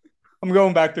 yeah. I'm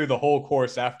going back through the whole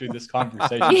course after this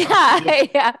conversation. Just yeah,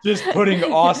 yeah. just putting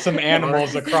awesome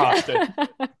animals across it.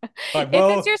 Like, If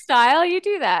it's well, your style, you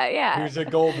do that. Yeah. here's a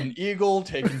golden eagle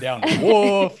taking down a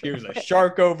wolf. Here's a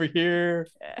shark over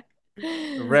here.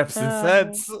 Reps and Uh,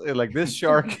 sets. Like this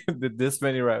shark did this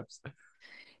many reps.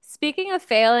 Speaking of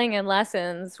failing and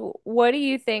lessons, what do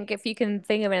you think, if you can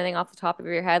think of anything off the top of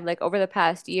your head, like over the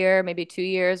past year, maybe 2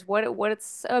 years,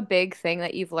 what's a big thing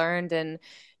that you've learned in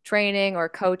training or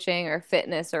coaching or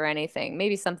fitness or anything?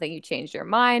 Maybe something you changed your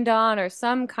mind on or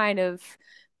some kind of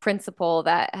principle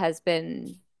that has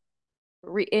been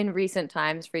re in recent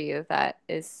times for you that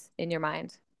is in your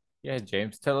mind. Yeah,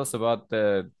 James, tell us about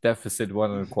the deficit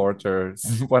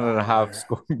 1.25, one and a Oh, half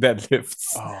squat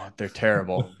deadlifts. they're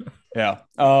terrible. Yeah.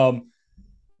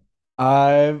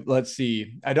 I let's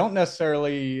see. I don't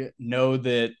necessarily know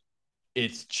that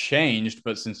it's changed,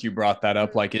 but since you brought that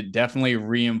up, like it definitely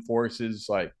reinforces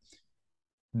like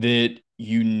that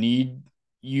you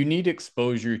need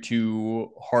exposure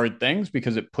to hard things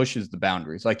because it pushes the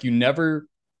boundaries. Like you never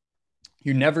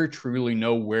truly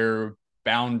know where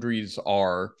boundaries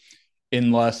are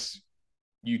unless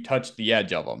you touch the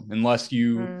edge of them, unless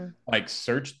you Mm, like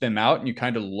search them out and you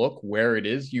kind of look where it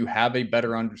is, you have a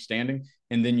better understanding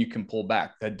and then you can pull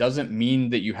back. That doesn't mean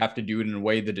that you have to do it in a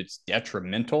way that it's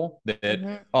detrimental, that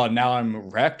hmm oh, now I'm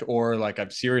wrecked or like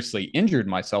I've seriously injured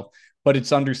myself, but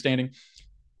it's understanding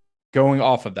going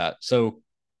off of that. So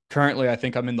currently, I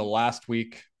think I'm in the last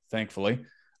week, thankfully,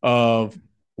 of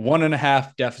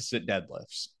 1.5 deficit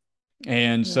deadlifts.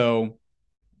 And so,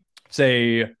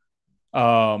 say,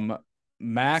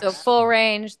 So max. full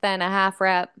range, then a half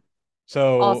rep,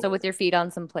 also So, with your feet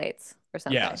on some plates or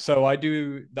yeah. something. So, I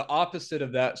do the opposite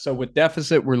of that. So, with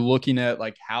deficit, we're looking at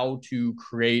like how to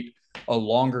create a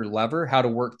longer lever, how to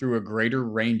work through a greater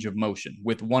range of motion.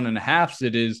 With 1.5s,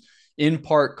 it is in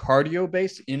part cardio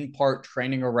based, in part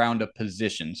training around a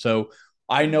position. So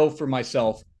I know for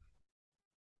myself,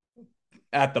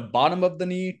 at the bottom of the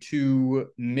knee to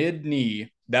mid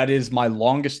knee, that is my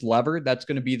longest lever. That's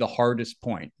going to be the hardest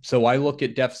point. So I look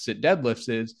at deficit deadlifts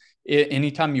is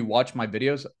anytime you watch my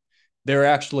videos, they're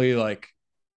actually like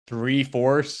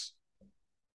 3/4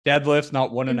 deadlifts,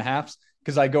 not one and a half,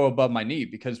 because I go above my knee.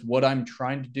 Because what I'm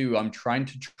trying to do, I'm trying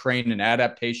to train an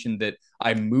adaptation that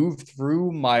I move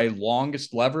through my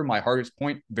longest lever, my hardest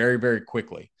point, very, very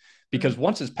quickly. Because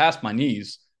once it's past my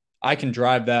knees, I can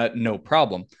drive that no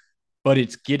problem. But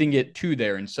it's getting it to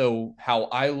there. And so, how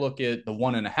I look at the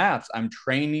one and a half, I'm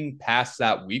training past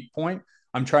that weak point.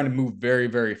 I'm trying to move very,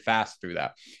 very fast through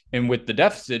that. And with the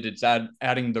deficit, it's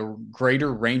adding the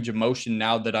greater range of motion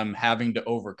now that I'm having to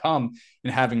overcome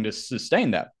and having to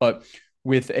sustain that. But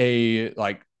with a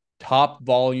like top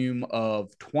volume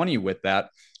of 20 with that,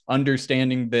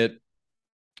 understanding that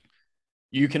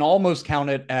you can almost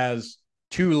count it as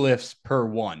 2 lifts per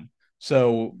one.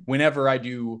 So whenever I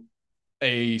do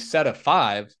a set of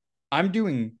 5, I'm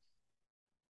doing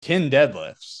 10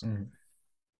 deadlifts.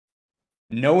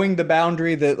 Knowing the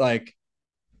boundary that like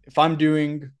if I'm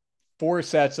doing 4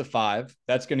 sets of 5,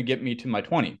 that's going to get me to my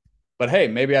 20. But hey,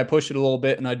 maybe I push it a little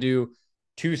bit and I do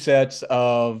 2 sets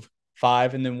of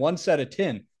 5 and then 1 set of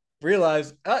 10.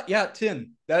 Realize, yeah,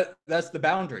 10. That's the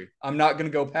boundary. I'm not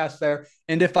going to go past there.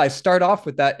 And if I start off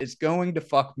with that, it's going to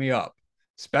fuck me up,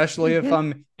 especially if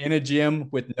I'm in a gym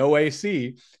with no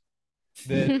AC.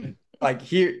 That like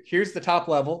here's the top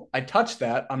level. I touch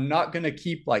that. I'm not going to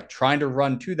keep like trying to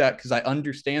run to that because I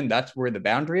understand that's where the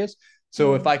boundary is.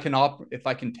 So if I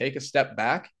can take a step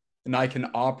back and I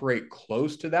can operate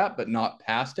close to that but not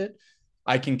past it,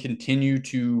 I can continue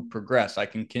to progress. I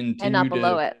can continue and not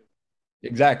below it.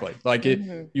 Exactly. Like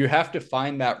you have to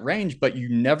find that range, but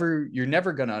you're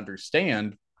never going to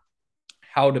understand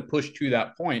how to push to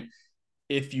that point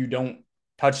if you don't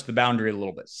touch the boundary a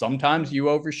little bit. Sometimes you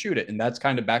overshoot it. And that's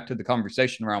kind of back to the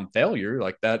conversation around failure.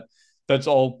 Like that's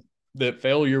all that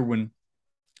failure when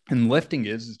in lifting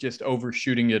is just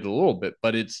overshooting it a little bit,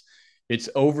 but it's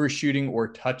overshooting or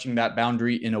touching that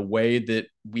boundary in a way that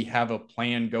we have a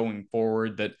plan going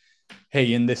forward that,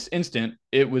 hey, in this instant,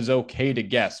 it was okay to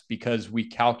guess because we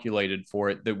calculated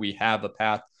for it, that we have a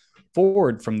path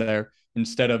forward from there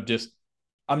instead of just,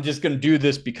 I'm just going to do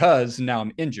this because now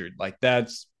I'm injured. Like that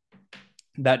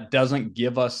doesn't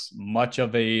give us much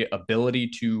of a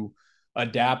ability to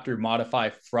adapt or modify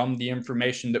from the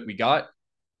information that we got,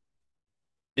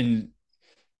 in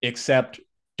except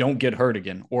don't get hurt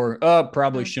again, or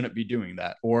probably shouldn't be doing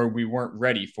that, or we weren't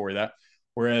ready for that.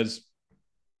 Whereas,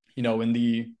 in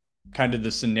the kind of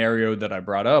the scenario that I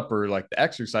brought up, or like the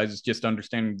exercise, is just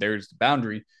understanding there's the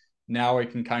boundary. Now I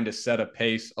can kind of set a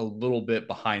pace a little bit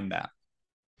behind that.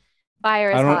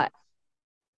 Fire is hot.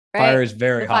 Right? Fire is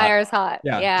very hot. Fire is hot.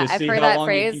 Yeah, I've heard that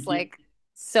phrase like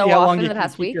so often in the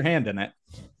past week. Keep your hand in it.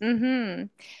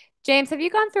 James, have you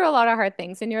gone through a lot of hard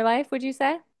things in your life, would you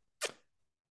say?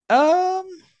 I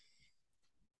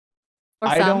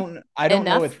don't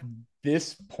know at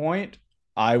this point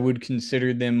I would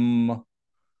consider them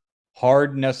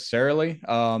hard necessarily.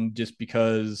 Just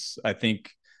because I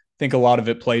think a lot of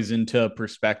it plays into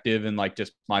perspective and like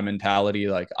just my mentality.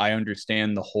 Like I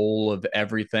understand the whole of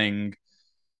everything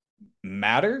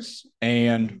matters,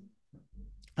 and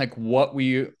like what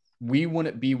we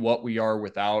wouldn't be what we are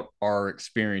without our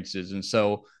experiences. And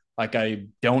so like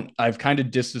I've kind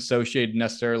of disassociated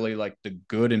necessarily like the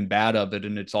good and bad of it,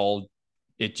 and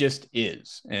it just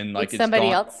is. And like did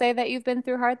somebody else say that you've been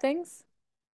through hard things?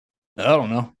 I don't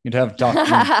know. You'd have to talk to me.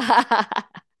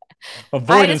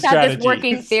 I just have this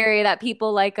working theory that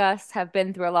people like us have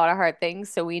been through a lot of hard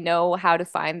things, so we know how to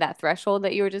find that threshold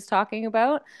that you were just talking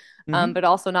about, but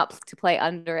also not to play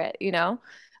under it,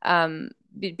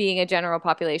 being a general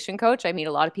population coach, I meet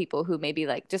a lot of people who maybe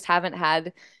like just haven't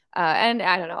had, and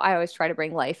I don't know, I always try to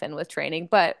bring life in with training,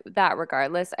 but that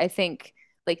regardless, I think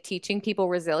like teaching people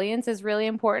resilience is really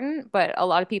important. But a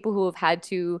lot of people who have had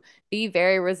to be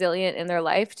very resilient in their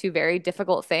life to very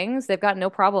difficult things, they've got no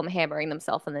problem hammering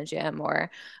themselves in the gym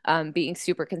or being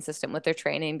super consistent with their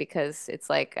training, because it's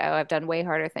like, oh, I've done way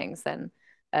harder things than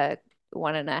a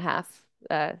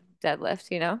 1.5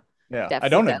 deadlift, Yeah, deficit I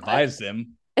don't deadlift. advise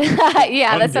them.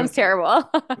 Yeah, that sounds terrible.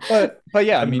 but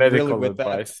yeah, I mean, medical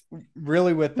advice.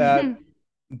 Really with that,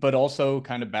 but also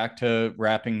kind of back to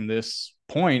wrapping this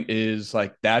point is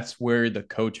like that's where the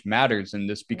coach matters in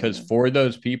this, because for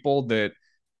those people that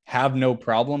have no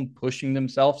problem pushing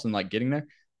themselves and like getting there,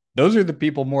 those are the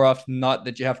people more often not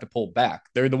that you have to pull back.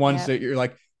 They're the ones that you're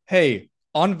like, hey,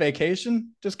 on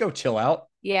vacation, just go chill out.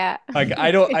 Yeah. Like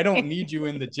I don't need you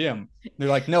in the gym. They're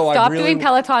like, no, I Stop really doing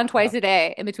Peloton twice a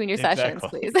day in between your sessions,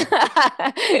 exactly. please.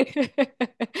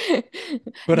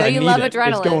 But No, I you need love it.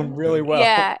 It's going adrenaline. really well.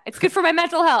 Yeah, it's good for my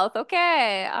mental health.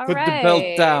 Okay, all Put the belt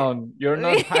right. down. You're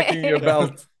not hacking your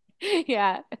belt.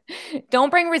 Yeah.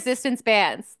 Don't bring resistance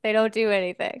bands. They don't do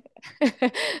anything.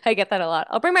 I get that a lot.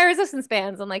 I'll bring my resistance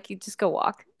bands. I'm like, you just go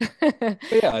walk. But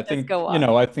yeah, I Just think, go walk.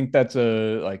 I think that's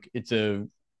it's a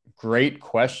great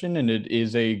question, and it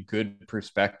is a good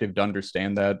perspective to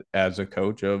understand that as a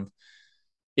coach of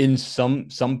in some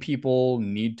people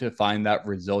need to find that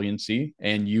resiliency,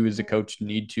 and you as a coach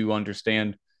need to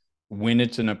understand when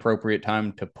it's an appropriate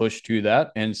time to push to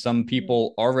that. And some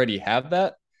people already have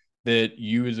that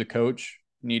you as a coach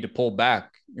need to pull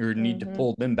back or need to Mm-hmm.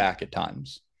 pull them back at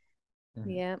times.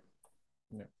 Yeah.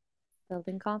 Yeah,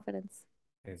 Building confidence.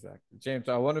 exactly. James,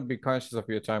 I want to be conscious of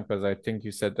your time because I think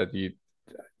you said that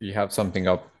you have something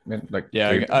up in like Yeah,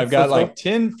 three I've minutes or got so. like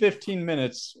 10-15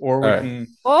 minutes, or All we right. can.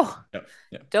 Oh, Yeah,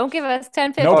 yeah. don't give us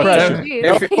 10, No Oh, 15. 10, pressure. if you,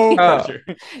 No Jeez. pressure.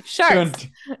 Sharks.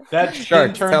 That 10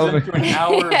 sharks, turns tell me. into an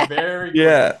hour very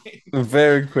Yeah, quickly.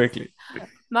 very quickly.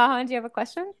 Mahan, do you have a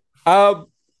question? Um,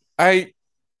 I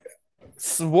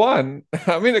one,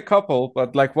 I mean a couple,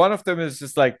 but like one of them is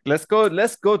just like let's go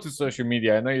to social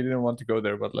media. I know you didn't want to go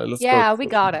there, but like, let's go to Yeah, we social media.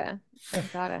 gotta. We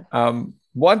gotta.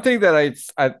 One thing that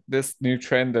I this new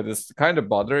trend that is kind of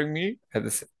bothering me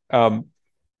is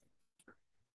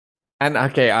and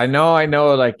okay, I know,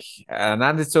 like an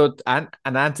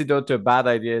antidote to a bad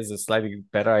idea is a slightly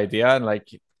better idea, and like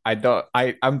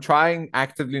I'm trying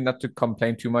actively not to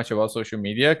complain too much about social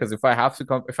media because if I have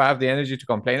the energy to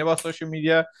complain about social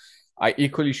media, I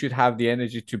equally should have the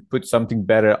energy to put something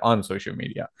better on social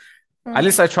media. At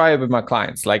least Mm. I try it with my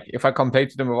clients. Like if I complain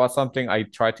to them about something, I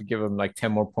try to give them like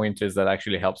 10 more pointers that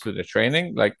actually helps with the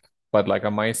training. Like, but like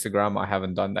on my Instagram, I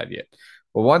haven't done that yet.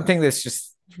 But one thing that's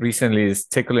just recently is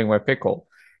tickling my pickle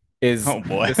is Oh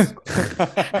boy. this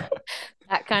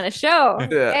That kind of show.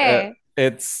 Hey.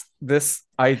 it's this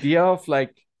idea of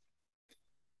like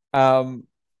um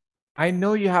I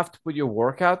know you have to put your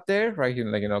work out there, right?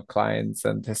 Like clients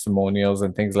and testimonials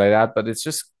and things like that, but it's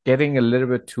just getting a little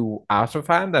bit too out of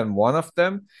hand. And one of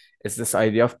them is this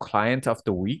idea of client of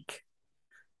the week.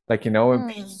 Like when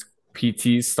Mm.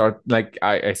 PTs start, like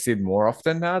I see it more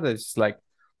often now. There's just like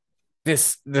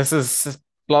this is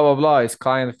blah blah blah is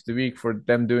client of the week for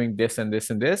them doing this and this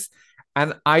and this,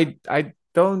 and I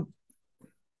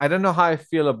don't know how I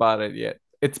feel about it yet.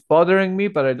 It's bothering me,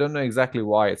 but I don't know exactly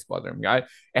why it's bothering me.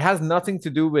 It has nothing to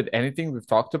do with anything we've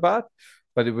talked about,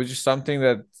 but it was just something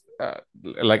that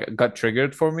like got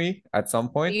triggered for me at some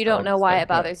point. You I don't was know just why like, it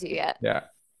bothers you yet. yeah.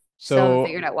 Still haven't So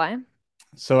figured out why.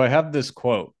 so I have this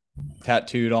quote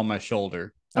tattooed on my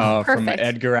shoulder Oh, from perfect.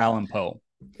 Edgar Allan Poe.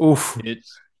 Oof.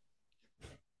 It's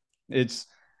it's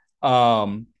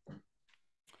um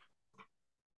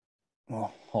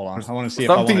well, hold on. I want to see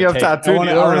if I Something want you to have take tattooed, you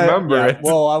I don't want to remember yeah, it.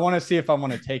 well, I want to see if I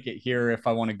want to take it here, if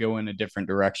I want to go in a different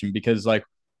direction, because like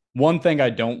one thing I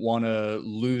don't want to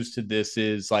lose to this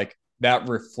is like that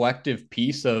reflective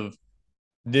piece of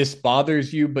this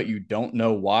bothers you, but you don't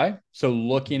know why. So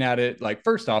looking at it, like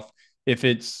first off, if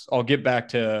it's, I'll get back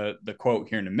to the quote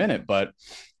here in a minute,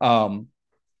 um,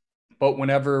 but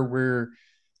whenever we're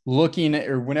looking at,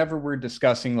 or whenever we're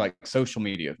discussing like social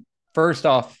media, first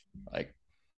off, like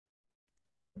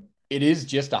it is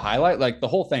just a highlight. Like the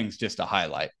whole thing's just a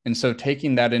highlight. And so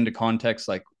taking that into context,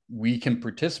 like we can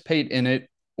participate in it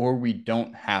or we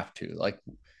don't have to. Like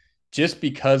just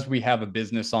because we have a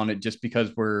business on it, just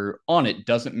because we're on it,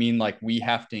 doesn't mean like we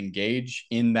have to engage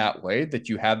in that way, that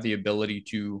you have the ability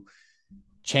to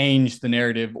change the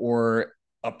narrative or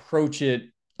approach it,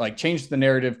 like change the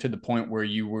narrative to the point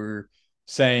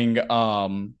saying,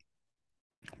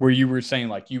 where you were saying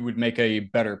like you would make a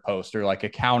better post or like a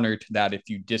counter to that if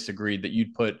you disagreed, that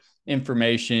you'd put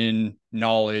information,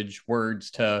 knowledge,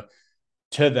 words to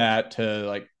that to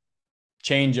like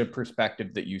change a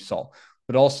perspective that you saw.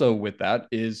 But also with that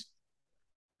is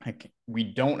like we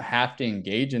don't have to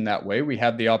engage in that way. We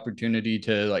have the opportunity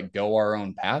to like go our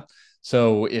own path.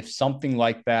 So if something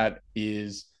like that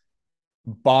is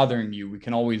bothering you, we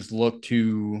can always look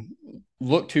to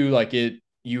like it,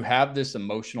 you have this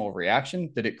emotional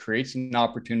reaction that it creates an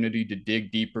opportunity to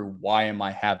dig deeper. Why am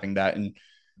I having that?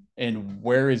 And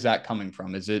where is that coming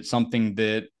from? Is it something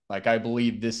that like I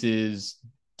believe this is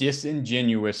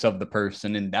disingenuous of the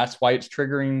person and that's why it's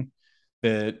triggering,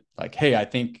 that like, hey, I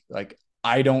think like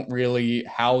I don't really,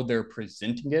 how they're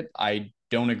presenting it, I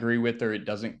don't agree with, or it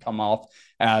doesn't come off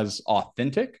as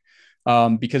authentic.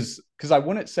 Because I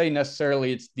wouldn't say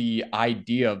necessarily it's the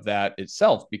idea of that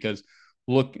itself, because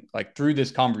look like through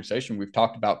this conversation, we've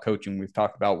talked about coaching, we've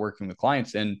talked about working with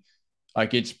clients, and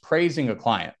like it's praising a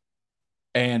client.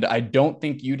 And I don't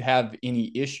think you'd have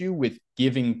any issue with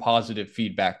giving positive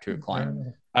feedback to a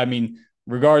client. I mean,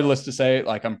 regardless to say,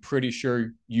 like, I'm pretty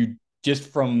sure you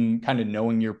just from kind of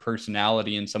knowing your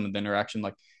personality and some of the interaction,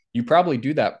 like, you probably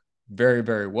do that very,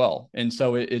 very well. And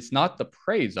so it's not the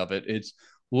praise of it, it's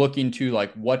looking to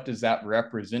like, what does that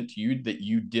represent to you that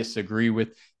you disagree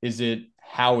with? Is it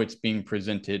how it's being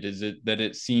presented? Is it that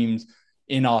it seems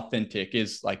inauthentic?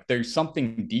 Is like there's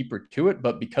something deeper to it,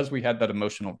 but because we had that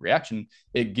emotional reaction,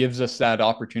 it gives us that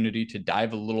opportunity to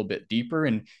dive a little bit deeper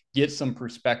and get some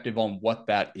perspective on what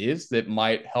that is that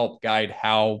might help guide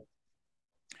how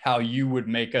you would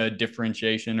make a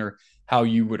differentiation or how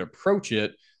you would approach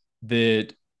it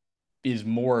that is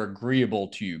more agreeable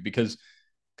to you. Because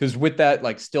with that,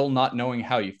 like still not knowing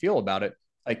how you feel about it,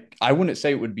 like I wouldn't say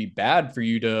it would be bad for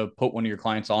you to put one of your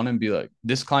clients on and be like,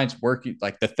 this client's working,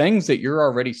 like the things that you're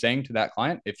already saying to that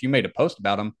client, if you made a post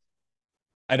about them,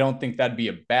 I don't think that'd be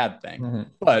a bad thing. Mm-hmm.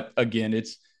 But again,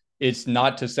 it's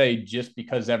not to say just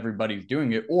because everybody's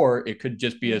doing it, or it could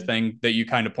just be a thing that you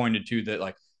kind of pointed to that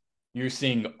like you're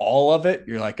seeing all of it.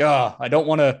 You're like, oh, I don't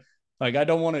want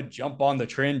to jump on the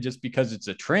trend just because it's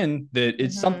a trend, that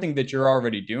it's something that you're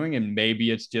already doing. And maybe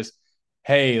it's just,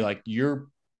 hey, like you're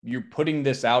putting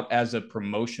this out as a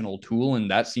promotional tool,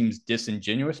 and that seems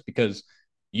disingenuous because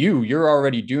you're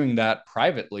already doing that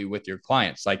privately with your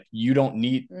clients. Like they don't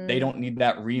need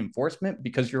that reinforcement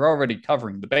because you're already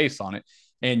covering the base on it,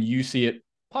 and you see it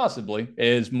possibly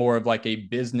as more of like a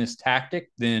business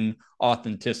tactic than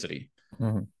authenticity.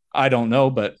 Mm-hmm. I don't know,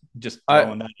 but just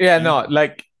throwing that. Yeah, no,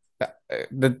 like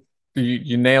the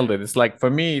you nailed it. It's like for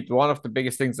me, one of the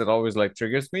biggest things that always like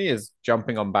triggers me is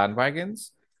jumping on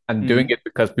bandwagons and doing it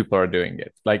because people are doing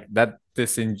it. Like that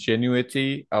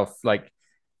disingenuity of like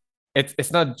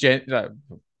it's not I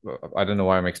don't know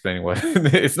why I'm explaining what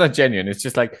it's not genuine. It's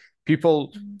just like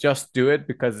people just do it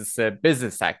because it's a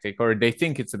business tactic or they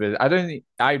think it's a business.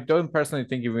 I don't personally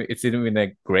think it's even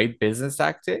a great business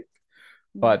tactic,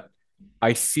 but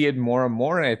I see it more and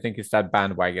more, and I think it's that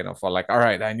bandwagon of like, all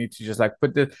right, I need to just like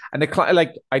put this, and the client,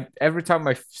 like, I every time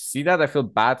I see that, I feel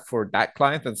bad for that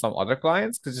client and some other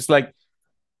clients because it's like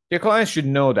your clients should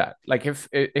know that, like,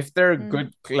 if they're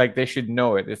good, like they should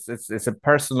know it. It's a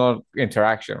personal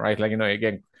interaction, right? Like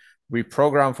again, we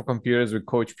program for computers, we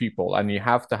coach people, and you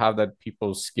have to have that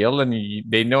people skill, and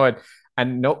they know it,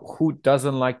 and know who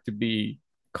doesn't like to be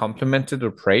complimented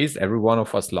or praised. Every one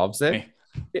of us loves it.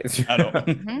 I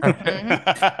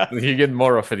don't. You get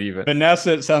more of it even.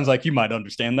 Vanessa, it sounds like you might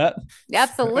understand that.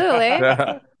 Absolutely.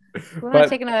 You want to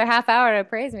take another half hour to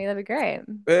praise me? That'd be great.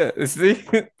 See?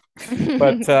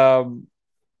 But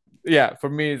yeah, for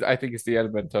me, I think it's the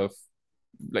element of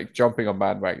like jumping on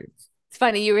bandwagons. It's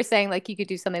funny you were saying like you could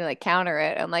do something to like counter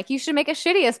it. I'm like, you should make a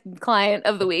shittiest client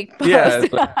of the week post. Yeah,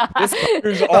 like,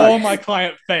 here's all my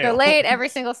client fail. They're late every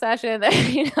single session.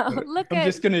 Look I'm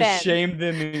just gonna shame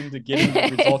them into getting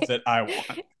the results that I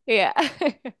want. Yeah.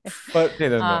 But they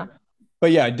don't know.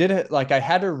 But yeah, I did it like I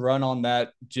had to run on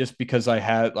that just because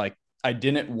I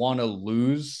didn't want to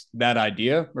lose that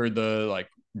idea or the like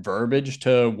verbiage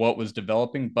to what was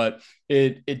developing, but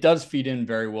it does feed in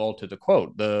very well to the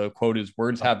quote. The quote is,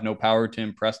 words have no power to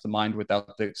impress the mind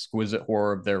without the exquisite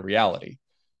horror of their reality.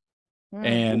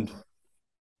 And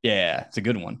yeah, it's a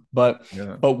good one. But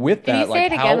with Can that, you say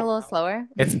it again a little slower?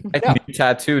 It's a new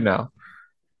tattoo now.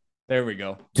 There we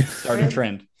go. Start a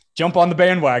trend. Jump on the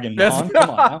bandwagon. Come on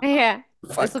now. Yeah.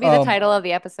 This will be the title of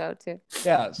the episode too.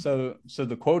 Yeah. So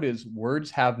the quote is, words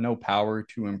have no power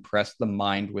to impress the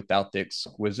mind without the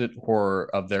exquisite horror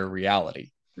of their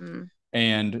reality.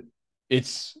 And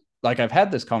it's like, I've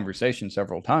had this conversation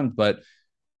several times, but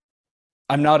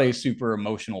I'm not a super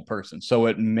emotional person. So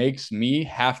it makes me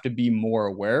have to be more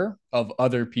aware of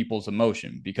other people's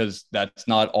emotion because that's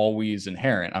not always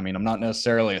inherent. I mean, I'm not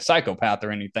necessarily a psychopath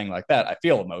or anything like that. I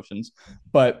feel emotions,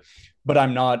 but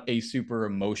I'm not a super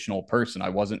emotional person. I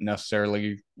wasn't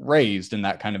necessarily raised in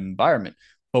that kind of environment.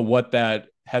 But what that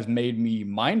has made me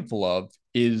mindful of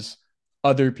is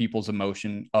other people's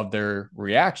emotion of their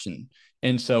reaction.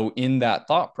 And so in that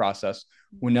thought process,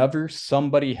 whenever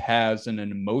somebody has an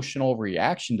emotional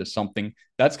reaction to something,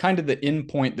 that's kind of the end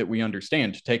point that we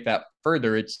understand. To take that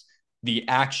further, it's the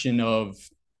action of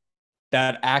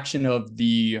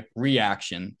the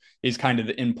reaction is kind of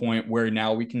the end point where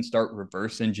now we can start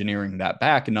reverse engineering that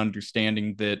back and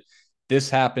understanding that this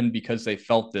happened because they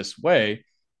felt this way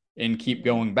and keep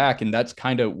going back. And that's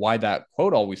kind of why that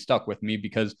quote always stuck with me,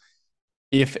 because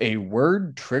if a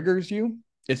word triggers you,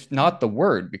 it's not the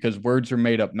word, because words are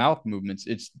made up mouth movements.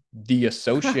 It's the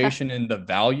association and the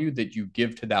value that you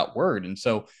give to that word. And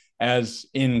so, as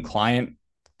in client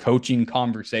coaching,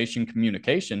 conversation,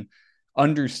 communication,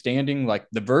 understanding like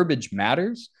the verbiage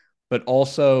matters, but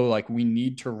also like we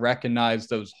need to recognize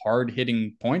those hard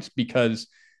hitting points, because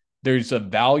there's a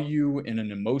value and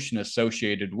an emotion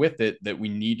associated with it that we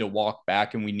need to walk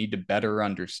back and we need to better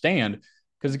understand.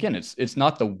 Because again, it's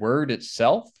not the word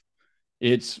itself,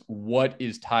 it's what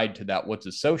is tied to that, what's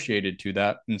associated to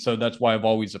that. And so that's why I've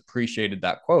always appreciated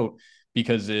that quote,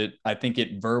 because I think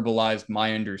it verbalized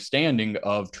my understanding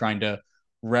of trying to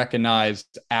recognize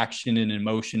action and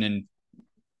emotion and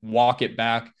walk it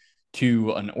back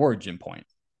to an origin point.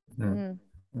 Mm,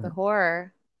 the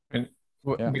horror. And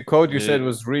Yeah. the quote you said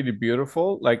was really beautiful.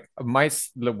 Like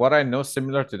what I know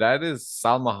similar to that is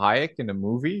Salma Hayek in a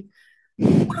movie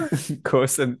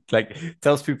goes and like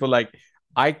tells people like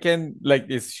I can like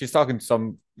is she's talking to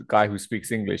some guy who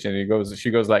speaks English and she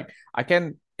goes like I can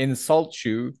insult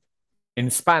you in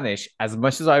Spanish as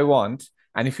much as I want,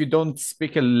 and if you don't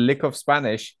speak a lick of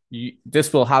Spanish, this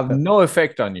will have no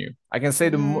effect on you. I can say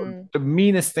Mm, the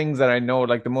meanest things that I know,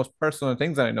 like the most personal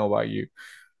things that I know about you,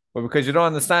 but because you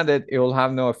don't understand it, it will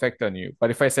have no effect on you. But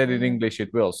if I said it in mm. English,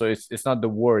 it will. So it's not the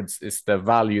words, it's the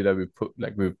value that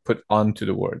we put onto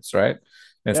the words, right?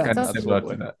 And it's Yeah, It's kind of also similar to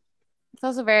absolutely. that. it's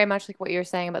also very much like what you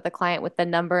were saying about the client with the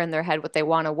number in their head, what they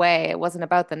want away. It wasn't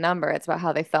about the number, it's about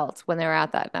how they felt when they were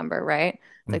at that number, right?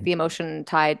 It's like Mhm. the emotion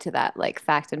tied to that like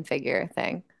fact and figure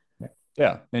thing.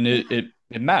 Yeah. And Yeah.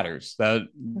 it matters that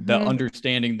the Hmm.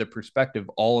 understanding, the perspective,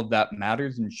 all of that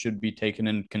matters and should be taken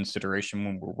in consideration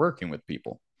when we're working with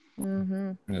people.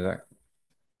 Hmm. Exactly.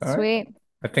 All right. Sweet.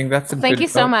 I think that's a Well, thank good you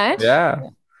so note. much. Yeah.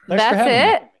 Thanks for That's having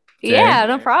me. it. James, Yeah,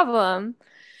 no problem.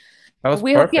 that was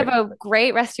We hope you have perfect. a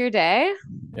great rest of your day.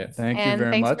 Yes. Thank you And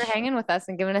very thanks for much. hanging with us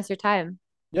and giving us your time.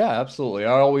 Yeah, absolutely.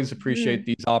 I always Hmm. appreciate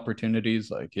these opportunities.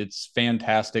 Like it's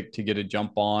fantastic to get a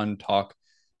jump on, talk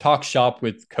shop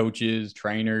with coaches,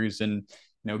 trainers, and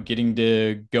getting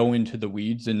to go into the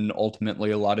weeds. And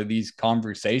ultimately a lot of these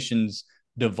conversations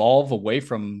devolve away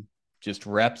from just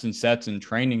reps and sets and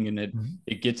training, and it Mhm.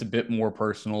 it gets a bit more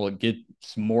personal. It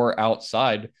gets more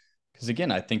outside. Because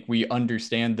again, I think we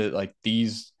understand that like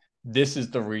this is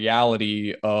the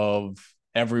reality of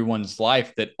everyone's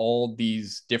life, that all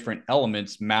these different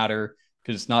elements matter,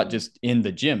 because it's not just in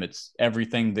the gym, it's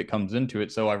everything that comes into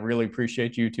it. So I really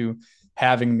appreciate you two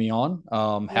having me on.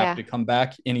 Happy Yeah, to come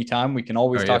back anytime. We can Oh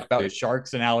always yes, talk about please.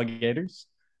 sharks and alligators.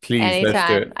 Please, let's do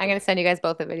anytime. it. I'm going to send you guys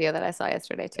both a video that I saw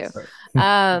yesterday too.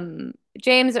 Yes.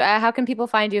 James, how can people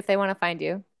find you if they want to find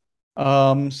you?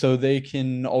 So they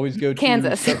can always go to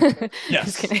Kansas. so Just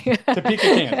yes, kidding.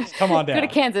 Topeka, Kansas. Come on Go to down.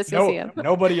 Kansas, you'll see No, him.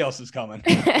 nobody else is coming.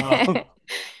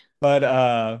 But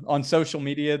on social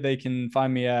media, they can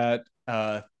find me at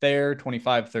Thayer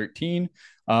 2513.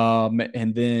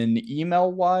 And then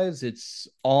email wise, it's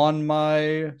on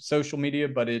my social media,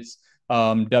 but it's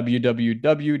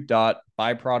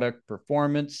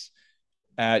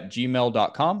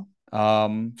www.byproductperformance@gmail.com.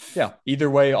 Yeah, either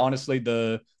way,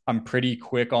 honestly, I'm pretty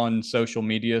quick on social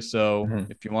media. So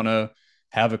Mhm. if you want to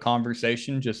have a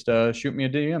conversation, just shoot me a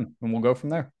DM and we'll go from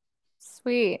there.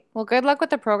 Sweet. Well, good luck with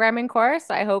the programming course.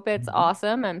 I hope it's Mhm.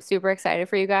 awesome. I'm super excited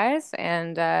for you guys.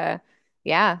 And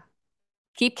yeah,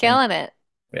 keep Thank, killing it.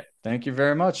 Yeah. thank you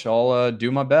very much. I'll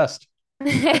do my best.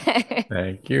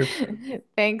 Thank you.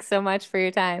 Thanks so much for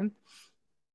your time.